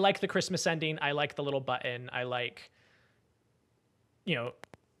like the Christmas ending. I like the little button. I like,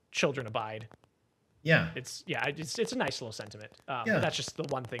 children abide. Yeah. It's a nice little sentiment. But that's just the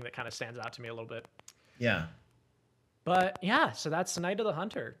one thing that kind of stands out to me a little bit. Yeah. But yeah, so that's Night of the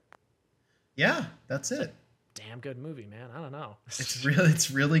Hunter. Yeah, that's it. Damn good movie, man. I don't know. It's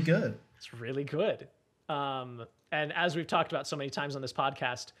really good. It's really good. And as we've talked about so many times on this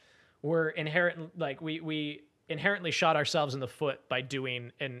podcast, we inherently shot ourselves in the foot by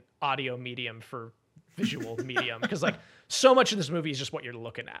doing an audio medium for visual medium because like so much of this movie is just what you're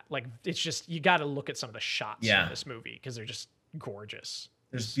looking at. Like it's just you got to look at some of the shots in this movie because they're just gorgeous.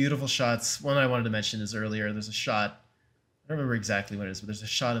 There's beautiful shots. One I wanted to mention is earlier. There's a shot. I don't remember exactly when it is, but there's a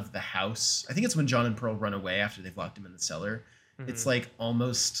shot of the house. I think it's when John and Pearl run away after they've locked him in the cellar. Mm-hmm. It's like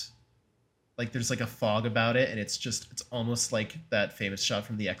almost like there's like a fog about it, and it's almost like that famous shot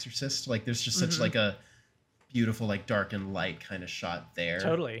from The Exorcist. Like there's just such like a beautiful like dark and light kind of shot there.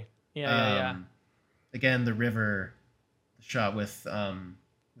 Totally. Yeah. Again, the river shot with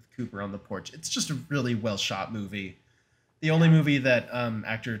Cooper on the porch. It's just a really well shot movie. The only movie that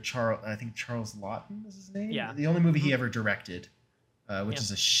actor Charles Lawton is his name. Yeah. The only movie he ever directed, which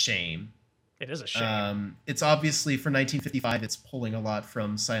is a shame. It is a shame. It's obviously for 1955. It's pulling a lot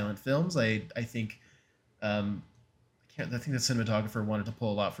from silent films. I think the cinematographer wanted to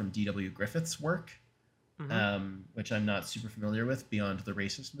pull a lot from D.W. Griffith's work. which I'm not super familiar with beyond the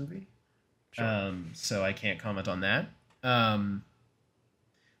racist movie. Sure. So I can't comment on that.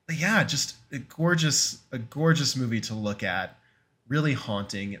 But yeah, just a gorgeous movie to look at. Really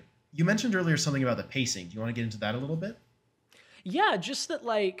haunting. You mentioned earlier something about the pacing. Do you want to get into that a little bit? Yeah, just that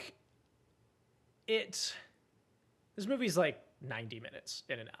like this movie's like 90 minutes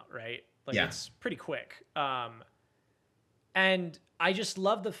in and out, right? Like it's pretty quick. And I just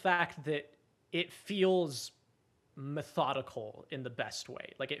love the fact that it feels methodical in the best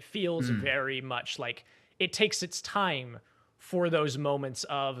way. Like it feels very much like it takes its time for those moments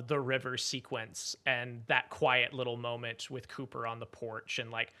of the river sequence and that quiet little moment with Cooper on the porch. And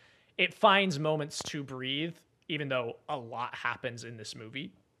like it finds moments to breathe, even though a lot happens in this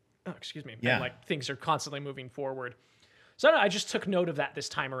movie. Oh, excuse me. Yeah. And like things are constantly moving forward. So I don't know, I just took note of that this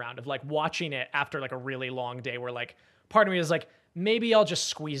time around, of like watching it after like a really long day, where like part of me is like, maybe I'll just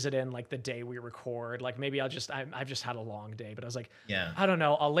squeeze it in like the day we record. Like maybe I've just had a long day, but I was like, I don't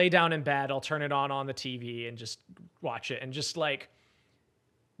know. I'll lay down in bed. I'll turn it on the TV and just watch it. And just like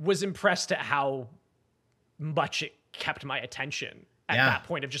was impressed at how much it kept my attention at that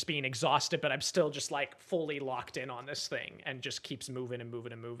point of just being exhausted, but I'm still just like fully locked in on this thing and just keeps moving and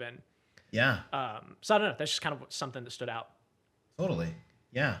moving and moving. Yeah. So I don't know. That's just kind of something that stood out. Totally.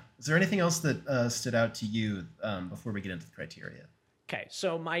 Yeah. Is there anything else that stood out to you before we get into the criteria? Okay,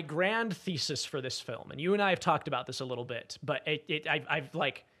 so my grand thesis for this film, and you and I have talked about this a little bit, but I've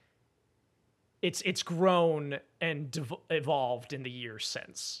like, it's grown and evolved in the years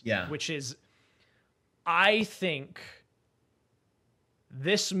since. Yeah. Which is, I think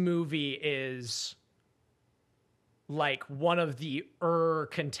this movie is like one of the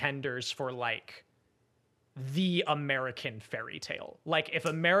contenders for like the American fairy tale. Like if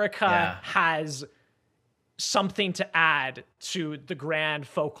America has something to add to the grand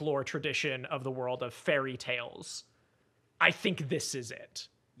folklore tradition of the world of fairy tales, I think this is it.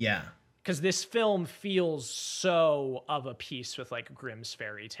 Yeah. Because this film feels so of a piece with like Grimm's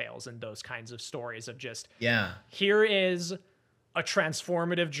fairy tales and those kinds of stories of just, here is a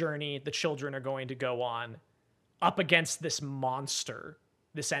transformative journey the children are going to go on up against this monster,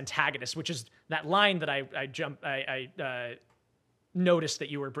 this antagonist, which is that line that I noticed that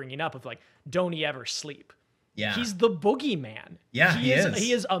you were bringing up of like, don't he ever sleep? Yeah. He's the boogeyman. Yeah, he is.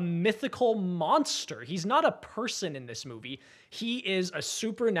 He is a mythical monster. He's not a person in this movie. He is a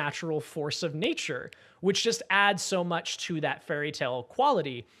supernatural force of nature, which just adds so much to that fairy tale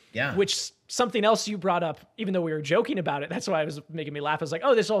quality. Yeah. Which something else you brought up, even though we were joking about it, that's why it was making me laugh. I was like,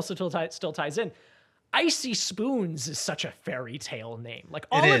 oh, this also still ties in. Icy Spoons is such a fairy tale name. Like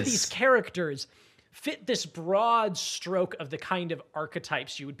all of these characters fit this broad stroke of the kind of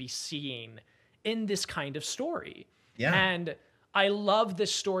archetypes you would be seeing in this kind of story. Yeah. And I love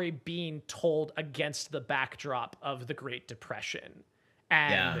this story being told against the backdrop of the Great Depression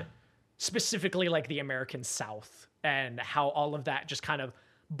and specifically like the American South and how all of that just kind of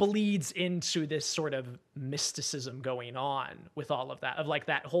bleeds into this sort of mysticism going on with all of that, of like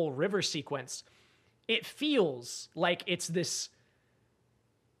that whole river sequence. It feels like it's this,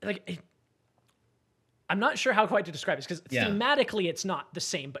 like, I'm not sure how quite to describe it, because thematically it's not the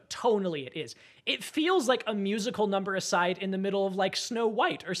same, but tonally it is. It feels like a musical number aside in the middle of like Snow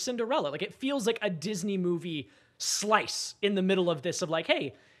White or Cinderella. Like it feels like a Disney movie slice in the middle of this of like,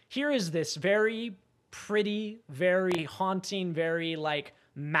 hey, here is this very pretty, very haunting, very like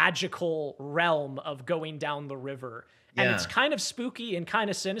magical realm of going down the river. And it's kind of spooky and kind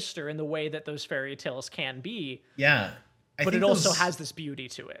of sinister in the way that those fairy tales can be. Yeah. But it also has this beauty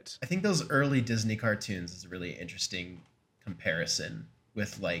to it. I think those early Disney cartoons is a really interesting comparison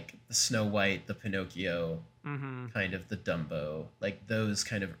with like the Snow White, the Pinocchio, kind of the Dumbo, like those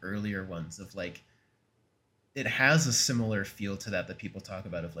kind of earlier ones of like, it has a similar feel to that people talk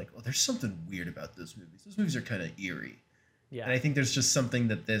about of like, oh, there's something weird about those movies. Those movies are kind of eerie. Yeah. And I think there's just something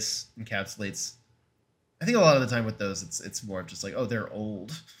that this encapsulates. I think a lot of the time with those, it's more of just like, oh, they're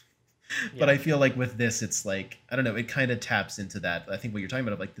old. But I feel like with this, it's like, I don't know, it kind of taps into that. I think what you're talking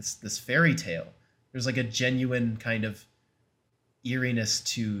about, of like this fairy tale. There's like a genuine kind of eeriness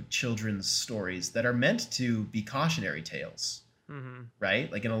to children's stories that are meant to be cautionary tales,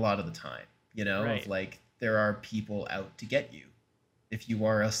 right? Like in a lot of the time, you know, of like, there are people out to get you if you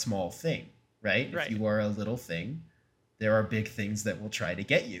are a small thing, right? If you are a little thing, there are big things that will try to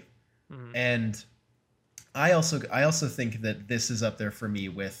get you. And I also think that this is up there for me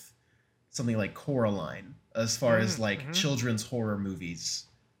with something like Coraline, as far as like children's horror movies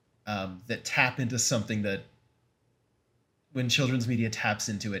that tap into something that, when children's media taps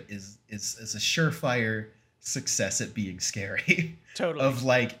into it, is a surefire success at being scary. Totally. Of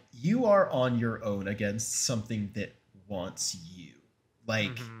like, you are on your own against something that wants you.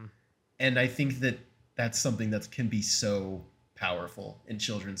 Like, and I think that that's something that can be so powerful in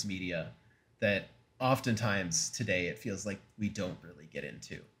children's media that oftentimes today it feels like we don't really get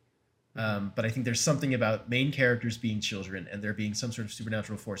into. But I think there's something about main characters being children and there being some sort of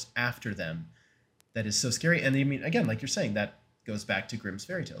supernatural force after them that is so scary. And I mean, again, like you're saying, that goes back to Grimm's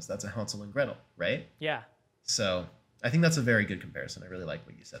fairy tales. That's a Hansel and Gretel, right? Yeah. So I think that's a very good comparison. I really like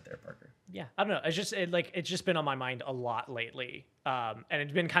what you said there, Parker. Yeah, I don't know. It's just been on my mind a lot lately, and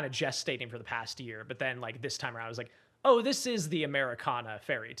it's been kind of gestating for the past year. But then like this time around, I was like, oh, this is the Americana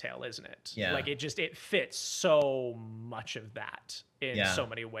fairy tale, isn't it? Yeah. Like it fits so much of that in so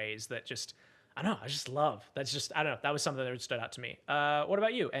many ways that just I don't know. I just love that's just I don't know. That was something that stood out to me. What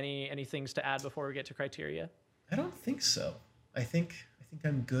about you? Any things to add before we get to criteria? I don't think so. I think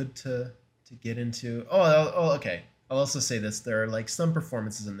I'm good to get into. Oh, okay. I'll also say this: there are like some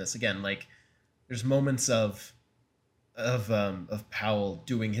performances in this. Again, like there's moments of Powell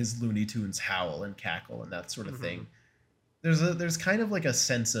doing his Looney Tunes howl and cackle and that sort of thing. There's kind of like a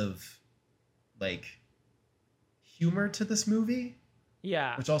sense of like humor to this movie.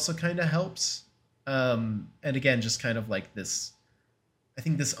 Yeah. Which also kind of helps. And again, just kind of like this, I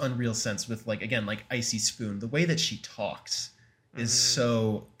think this unreal sense with like, again, like Icy Spoon, the way that she talks is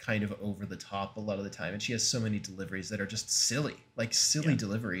so kind of over the top a lot of the time. And she has so many deliveries that are just silly, like silly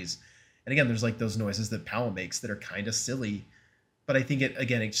deliveries. And again, there's like those noises that Powell makes that are kind of silly. But I think it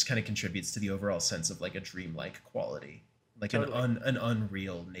just kind of contributes to the overall sense of like a dreamlike quality, like an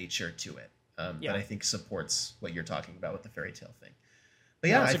unreal nature to it. That I think supports what you're talking about with the fairy tale thing. But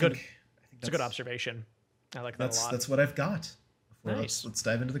yeah, I think it's a good observation. I like that a lot. That's what I've got. Nice. Let's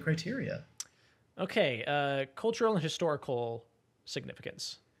dive into the criteria. Okay, cultural and historical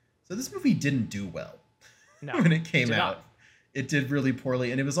significance. So this movie didn't do well. No, when it came out. Not. It did really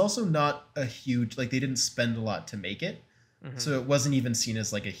poorly, and it was also not a huge, like they didn't spend a lot to make it. So it wasn't even seen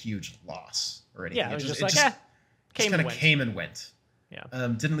as like a huge loss or anything. Yeah, it was just came and went. Yeah.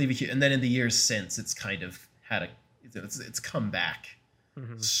 Didn't leave a huge, and then in the years since, it's kind of had it's come back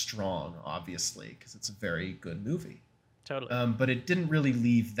strong, obviously, because it's a very good movie. Totally. But it didn't really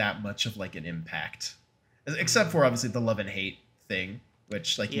leave that much of like an impact, except for obviously the love and hate thing,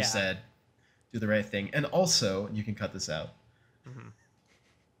 which, like you said, do the right thing, and also you can cut this out.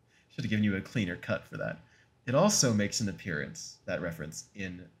 Should have given you a cleaner cut for that. It also makes an appearance, that reference,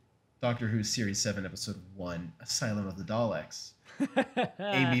 in Doctor Who Series 7, Episode 1, Asylum of the Daleks.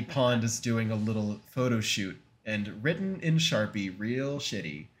 Amy Pond is doing a little photo shoot, and written in Sharpie, real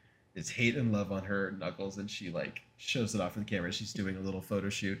shitty, is hate and love on her knuckles, and she like shows it off for the camera. She's doing a little photo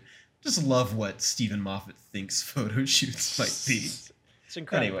shoot. Just love what Stephen Moffat thinks photo shoots might be. It's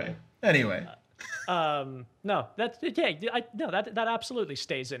incredible. Anyway. No, that's that absolutely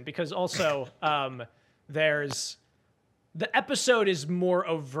stays in, because also there's the episode is more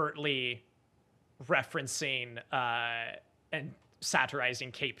overtly referencing and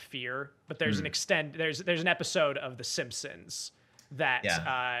satirizing Cape Fear, but there's there's an episode of The Simpsons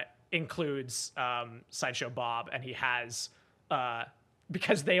that includes Sideshow Bob, and he has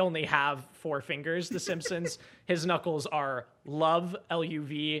because they only have 4 fingers, The Simpsons, his knuckles are love,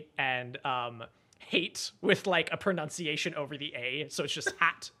 L-U-V, and hate with like a pronunciation over the A. So it's just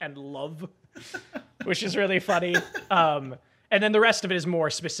hat and love, which is really funny. And then the rest of it is more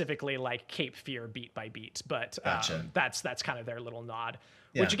specifically like Cape Fear beat by beat. But Gotcha. That's kind of their little nod,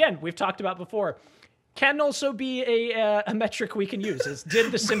 which again, we've talked about before. Can also be a metric we can use. Is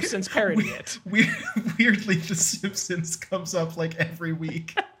did The Simpsons parody it? Weirdly, The Simpsons comes up like every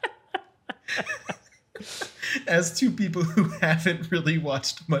week. As two people who haven't really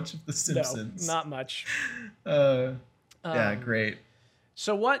watched much of The Simpsons. No, not much. Yeah, great.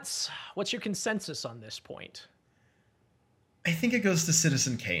 So what's your consensus on this point? I think it goes to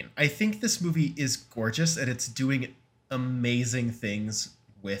Citizen Kane. I think this movie is gorgeous, and it's doing amazing things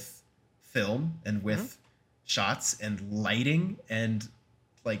with film and with shots and lighting, and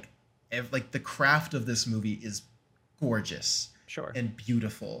like the craft of this movie is gorgeous, sure, and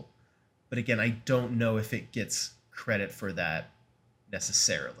beautiful. But again, I don't know if it gets credit for that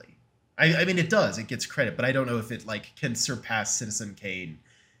necessarily. I mean, it does. It gets credit, but I don't know if it like can surpass Citizen Kane.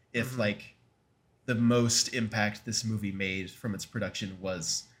 If like the most impact this movie made from its production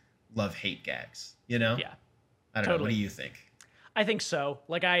was love-hate gags, you know? Yeah. I don't know. What do you think? I think so.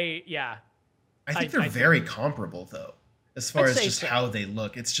 Like I think they're very comparable though, as far as just how they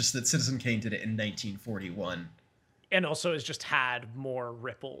look. It's just that Citizen Kane did it in 1941. And also has just had more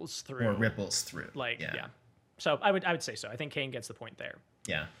ripples through. Like, yeah. So I would say so. I think Kane gets the point there.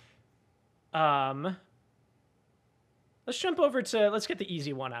 Yeah. let's jump over to, let's get the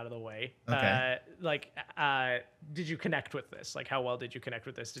easy one out of the way. Okay. Did you connect with this? Like, how well did you connect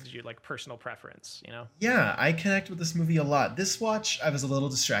with this? Did you like personal preference, you know? Yeah, I connect with this movie a lot. This watch, I was a little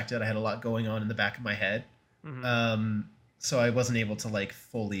distracted. I had a lot going on in the back of my head. So I wasn't able to like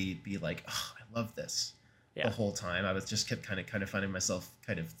fully be like, oh, I love this the whole time. I was just kept kind of finding myself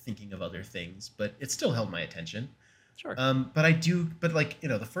kind of thinking of other things, but it still held my attention. Sure. But like, you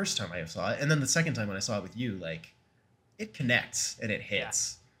know, the first time I saw it, and then the second time when I saw it with you, like, it connects and it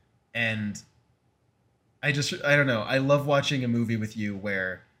hits. And I don't know. I love watching a movie with you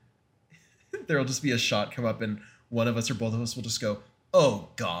where there'll just be a shot come up and one of us or both of us will just go, oh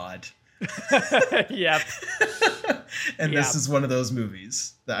God. Yep. And this is one of those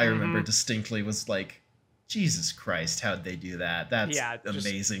movies that I remember distinctly was like, Jesus Christ, how'd they do that? That's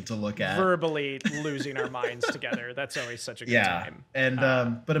amazing to look at. Verbally losing our minds together. That's always such a good time. And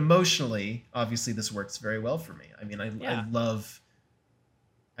but emotionally, obviously this works very well for me. I mean, I love,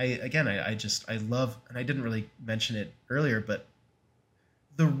 I love, and I didn't really mention it earlier, but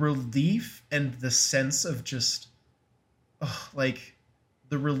the relief and the sense of just, like,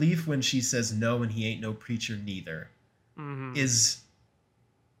 the relief when she says no and he ain't no preacher neither is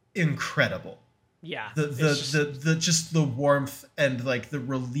incredible. Yeah. The warmth and like the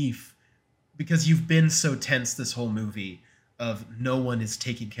relief, because you've been so tense this whole movie of no one is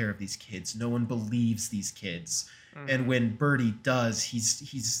taking care of these kids. No one believes these kids. And when Birdie does,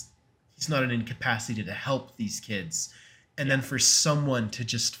 he's not an incapacity to help these kids. And then for someone to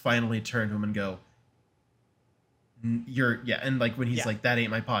just finally turn to him and go, and like when he's like, that ain't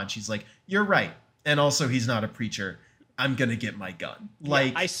my pa, and she's like, you're right. And also he's not a preacher. I'm gonna get my gun.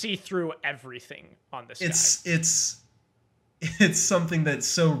 Like, I see through everything on this guy. It's something that's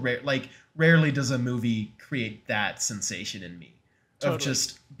so rare. Like, rarely does a movie create that sensation in me of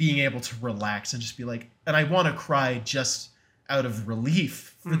just being able to relax and just be like, and I want to cry just out of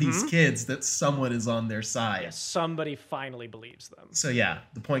relief for these kids that someone is on their side. Yeah, somebody finally believes them. So yeah,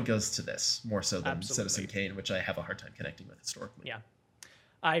 the point goes to this more so than Citizen Kane, which I have a hard time connecting with historically. Yeah,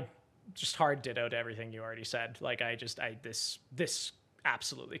 I just hard ditto to everything you already said. Like, this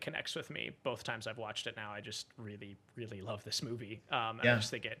absolutely connects with me both times I've watched it now. I just really, really love this movie. I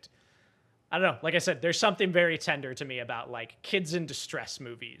just think I don't know. Like I said, there's something very tender to me about like kids in distress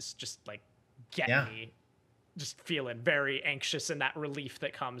movies. Just like get me just feeling very anxious, and that relief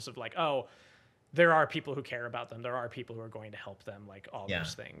that comes of like, oh, there are people who care about them. There are people who are going to help them, like all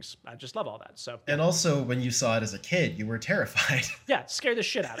those things. I just love all that. So, and also when you saw it as a kid, you were terrified. Yeah, it scared the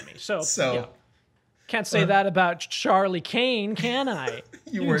shit out of me. So can't say that about Charlie Kane, can I?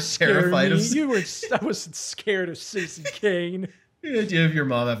 You were terrified of... I wasn't scared of Citizen Kane. The idea of your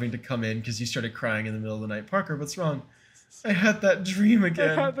mom having to come in because you started crying in the middle of the night. Parker, what's wrong? I had that dream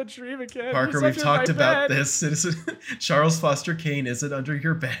again. Parker, we've talked about this. Citizen Charles Foster Kane isn't under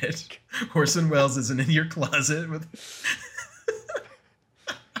your bed. Orson Welles isn't in your closet.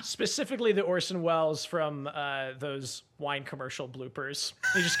 Specifically the Orson Welles from those wine commercial bloopers.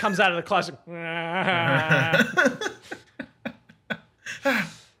 He just comes out of the closet.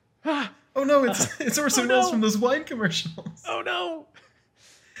 Oh no, it's Orson Welles from those wine commercials. Oh no.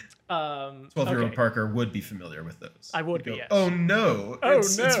 12-year-old Parker would be familiar with those. I would be, yes. Oh no.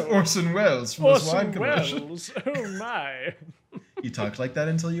 It's Orson Welles from those wine commercials. Oh my. You talked like that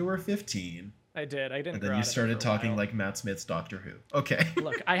until you were 15. I did. I didn't. And then you started talking like Matt Smith's Doctor Who. Okay.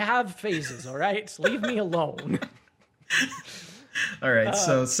 Look, I have phases, all right? Leave me alone. All right.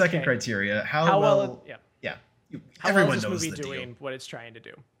 So second criteria, how well everyone knows this movie the doing deal. What it's trying to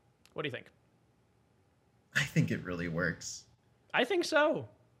do. What do you think? I think it really works. I think so.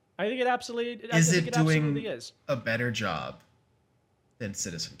 I think it absolutely is. A better job than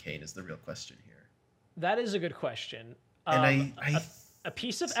Citizen Kane is the real question here. That is a good question. And a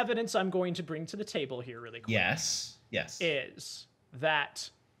piece of evidence I'm going to bring to the table here really quick. Yes. Is that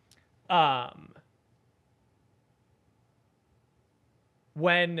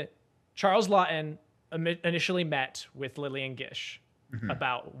when Charles Laughton initially met with Lillian Gish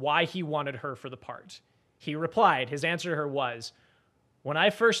about why he wanted her for the part, he replied, his answer to her was, when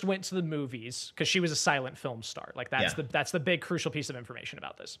I first went to the movies, because she was a silent film star, like that's the big crucial piece of information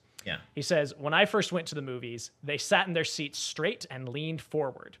about this. Yeah. He says, when I first went to the movies, they sat in their seats straight and leaned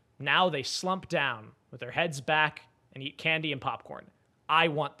forward. Now they slump down with their heads back and eat candy and popcorn. I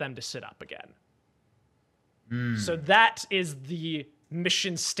want them to sit up again. So that is the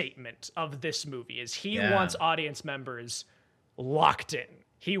mission statement of this movie, is he wants audience members locked in.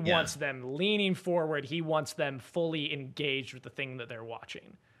 He wants them leaning forward. He wants them fully engaged with the thing that they're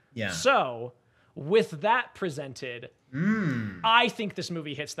watching. Yeah. So, with that presented, I think this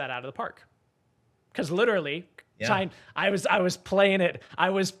movie hits that out of the park. Because literally, Yeah. I was playing it. I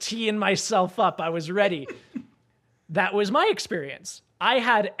was teeing myself up. I was ready. That was my experience. I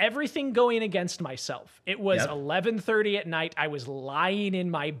had everything going against myself. It was 11:30 at night. I was lying in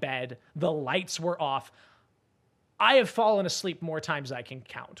my bed. The lights were off. I have fallen asleep more times than I can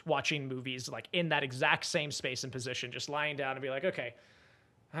count watching movies like in that exact same space and position, just lying down and be like, okay,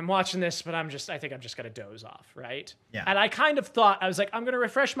 I'm watching this, but I think I'm just going to doze off, right? Yeah. And I kind of thought, I was like, I'm going to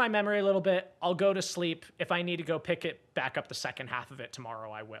refresh my memory a little bit. I'll go to sleep. If I need to go pick it back up the second half of it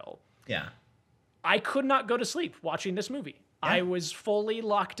tomorrow, I will. Yeah. I could not go to sleep watching this movie. Yeah. I was fully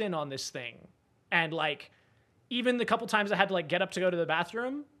locked in on this thing. And like, even the couple times I had to like get up to go to the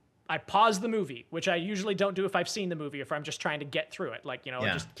bathroom, I paused the movie, which I usually don't do if I've seen the movie, if I'm just trying to get through it. Like,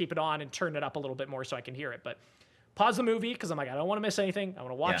 just keep it on and turn it up a little bit more so I can hear it. But pause the movie because I'm like, I don't want to miss anything. I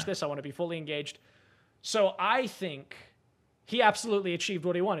want to watch this. I want to be fully engaged. So I think he absolutely achieved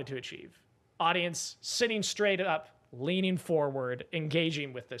what he wanted to achieve. Audience sitting straight up, leaning forward,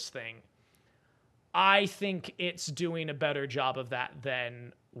 engaging with this thing. I think it's doing a better job of that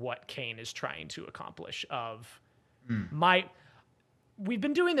than what Kane is trying to accomplish. We've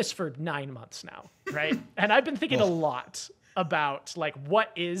been doing this for 9 months now, right? And I've been thinking a lot about like,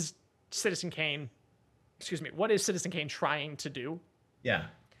 what is Citizen Kane trying to do? Yeah.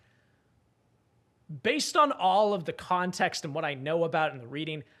 Based on all of the context and what I know about it and the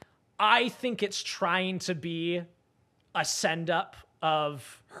reading, I think it's trying to be a send up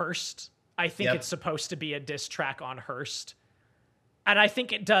of Hearst. I think it's supposed to be a diss track on Hearst. And I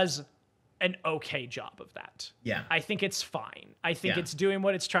think it does an okay job of that. Yeah. I think it's fine. I think it's doing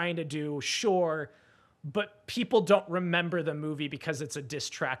what it's trying to do, sure. But people don't remember the movie because it's a diss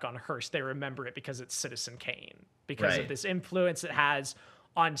track on Hearst. They remember it because it's Citizen Kane, because of this influence it has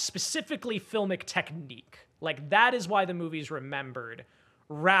on specifically filmic technique. Like, that is why the movie's remembered,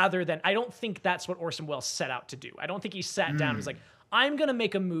 rather than, I don't think that's what Orson Welles set out to do. I don't think he sat down and was like, I'm going to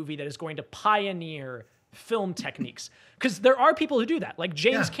make a movie that is going to pioneer film techniques. Because there are people who do that. Like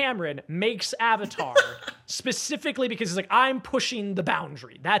James Cameron makes Avatar specifically because he's like, I'm pushing the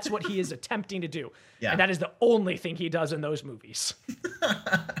boundary. That's what he is attempting to do. Yeah. And that is the only thing he does in those movies.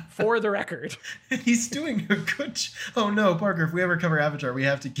 For the record. He's doing a good Oh no, Parker, if we ever cover Avatar, we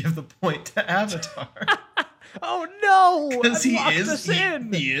have to give the point to Avatar. Oh no! Because he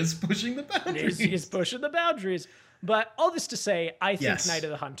is pushing the boundaries. He is pushing the boundaries. But all this to say, I think Night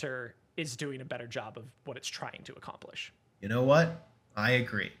of the Hunter is doing a better job of what it's trying to accomplish. You know what? I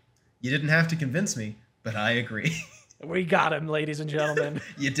agree. You didn't have to convince me, but I agree. We got him, ladies and gentlemen.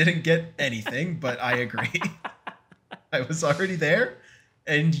 You didn't get anything, but I agree. I was already there,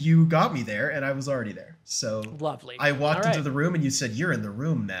 and you got me there, and I was already there. So lovely. I walked into the room, and you said, "You're in the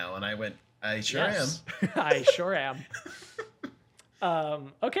room now," and I went, "I sure am." I sure am.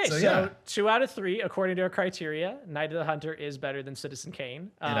 Okay, so 2 out of 3, according to our criteria, Night of the Hunter is better than Citizen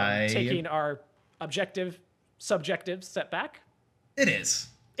Kane. Taking our objective, subjective setback. It is.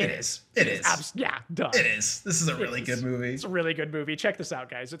 It is. Yeah, duh. It is. This is a really good movie. It's a really good movie. Check this out,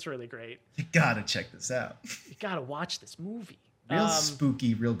 guys. It's really great. You gotta check this out. You gotta watch this movie. Real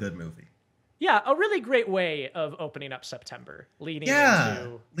spooky, real good movie. Yeah, a really great way of opening up September, leading into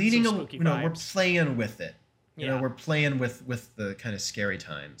some spooky vibes. We're playing with it. You know, we're playing with the kind of scary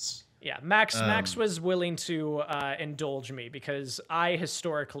times. Yeah, Max was willing to indulge me because I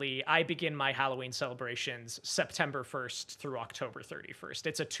begin my Halloween celebrations September 1st through October 31st.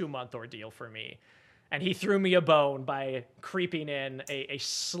 It's a 2-month ordeal for me. And he threw me a bone by creeping in a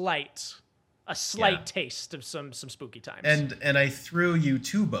slight taste of some spooky times. And I threw you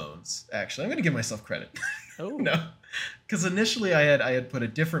 2 bones, actually. I'm going to give myself credit. Oh. No. Because initially I had put a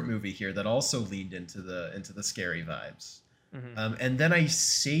different movie here that also leaned into the scary vibes. Mm-hmm. And then I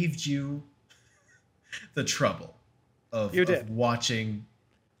saved you the trouble of watching.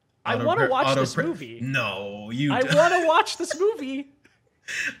 I want to watch this movie. No, I want to watch this movie.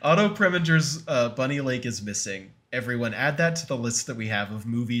 Otto Preminger's Bunny Lake is Missing. Everyone, add that to the list that we have of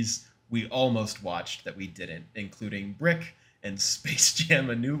movies we almost watched that we didn't, including Brick and Space Jam: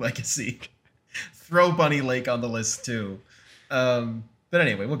 A New Legacy. Throw Bunny Lake on the list too. But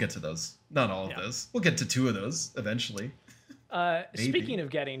anyway, we'll get to those. Not all of those. We'll get to 2 of those eventually. Speaking of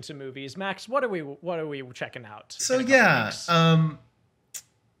getting to movies, Max, what are we checking out? So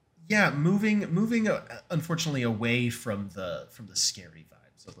moving unfortunately away from the scary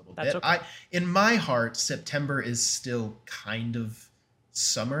vibes a little bit. Okay. In my heart, September is still kind of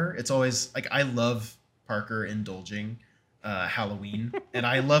summer. It's always like I love Parker indulging Halloween, and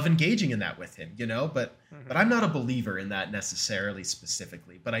I love engaging in that with him, but I'm not a believer in that necessarily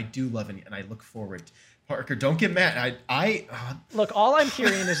specifically, but I do love it, and I look forward to Parker. Don't get mad. I look, all I'm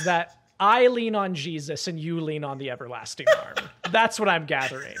hearing is that I lean on Jesus and you lean on the everlasting arm. That's what I'm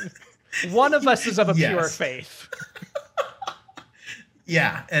gathering. One of us is of a pure faith.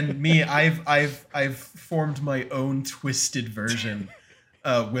 Yeah, and me, I've formed my own twisted version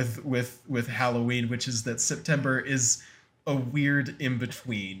with Halloween, which is that September is a weird in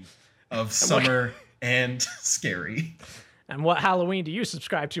between of summer and scary. And what Halloween do you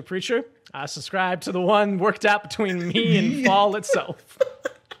subscribe to, preacher? I subscribe to the one worked out between me and fall itself.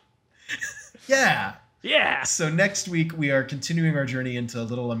 Yeah. Yeah. So next week we are continuing our journey into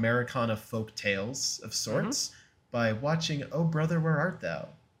little Americana folk tales of sorts by watching Oh Brother, Where Art Thou?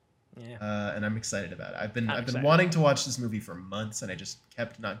 Yeah. And I'm excited about it. I've been wanting to watch this movie for months, and I just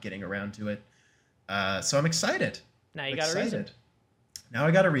kept not getting around to it. So I'm excited. Now you got a reason. Now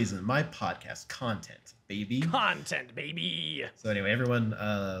I got a reason. My podcast content, baby. Content, baby. So anyway, everyone,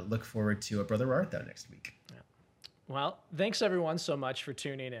 look forward to A Brother, Where Art Thou next week. Yeah. Well, thanks everyone so much for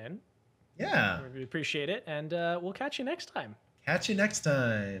tuning in. Yeah. We appreciate it, and we'll catch you next time. Catch you next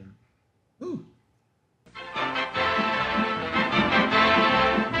time. Ooh.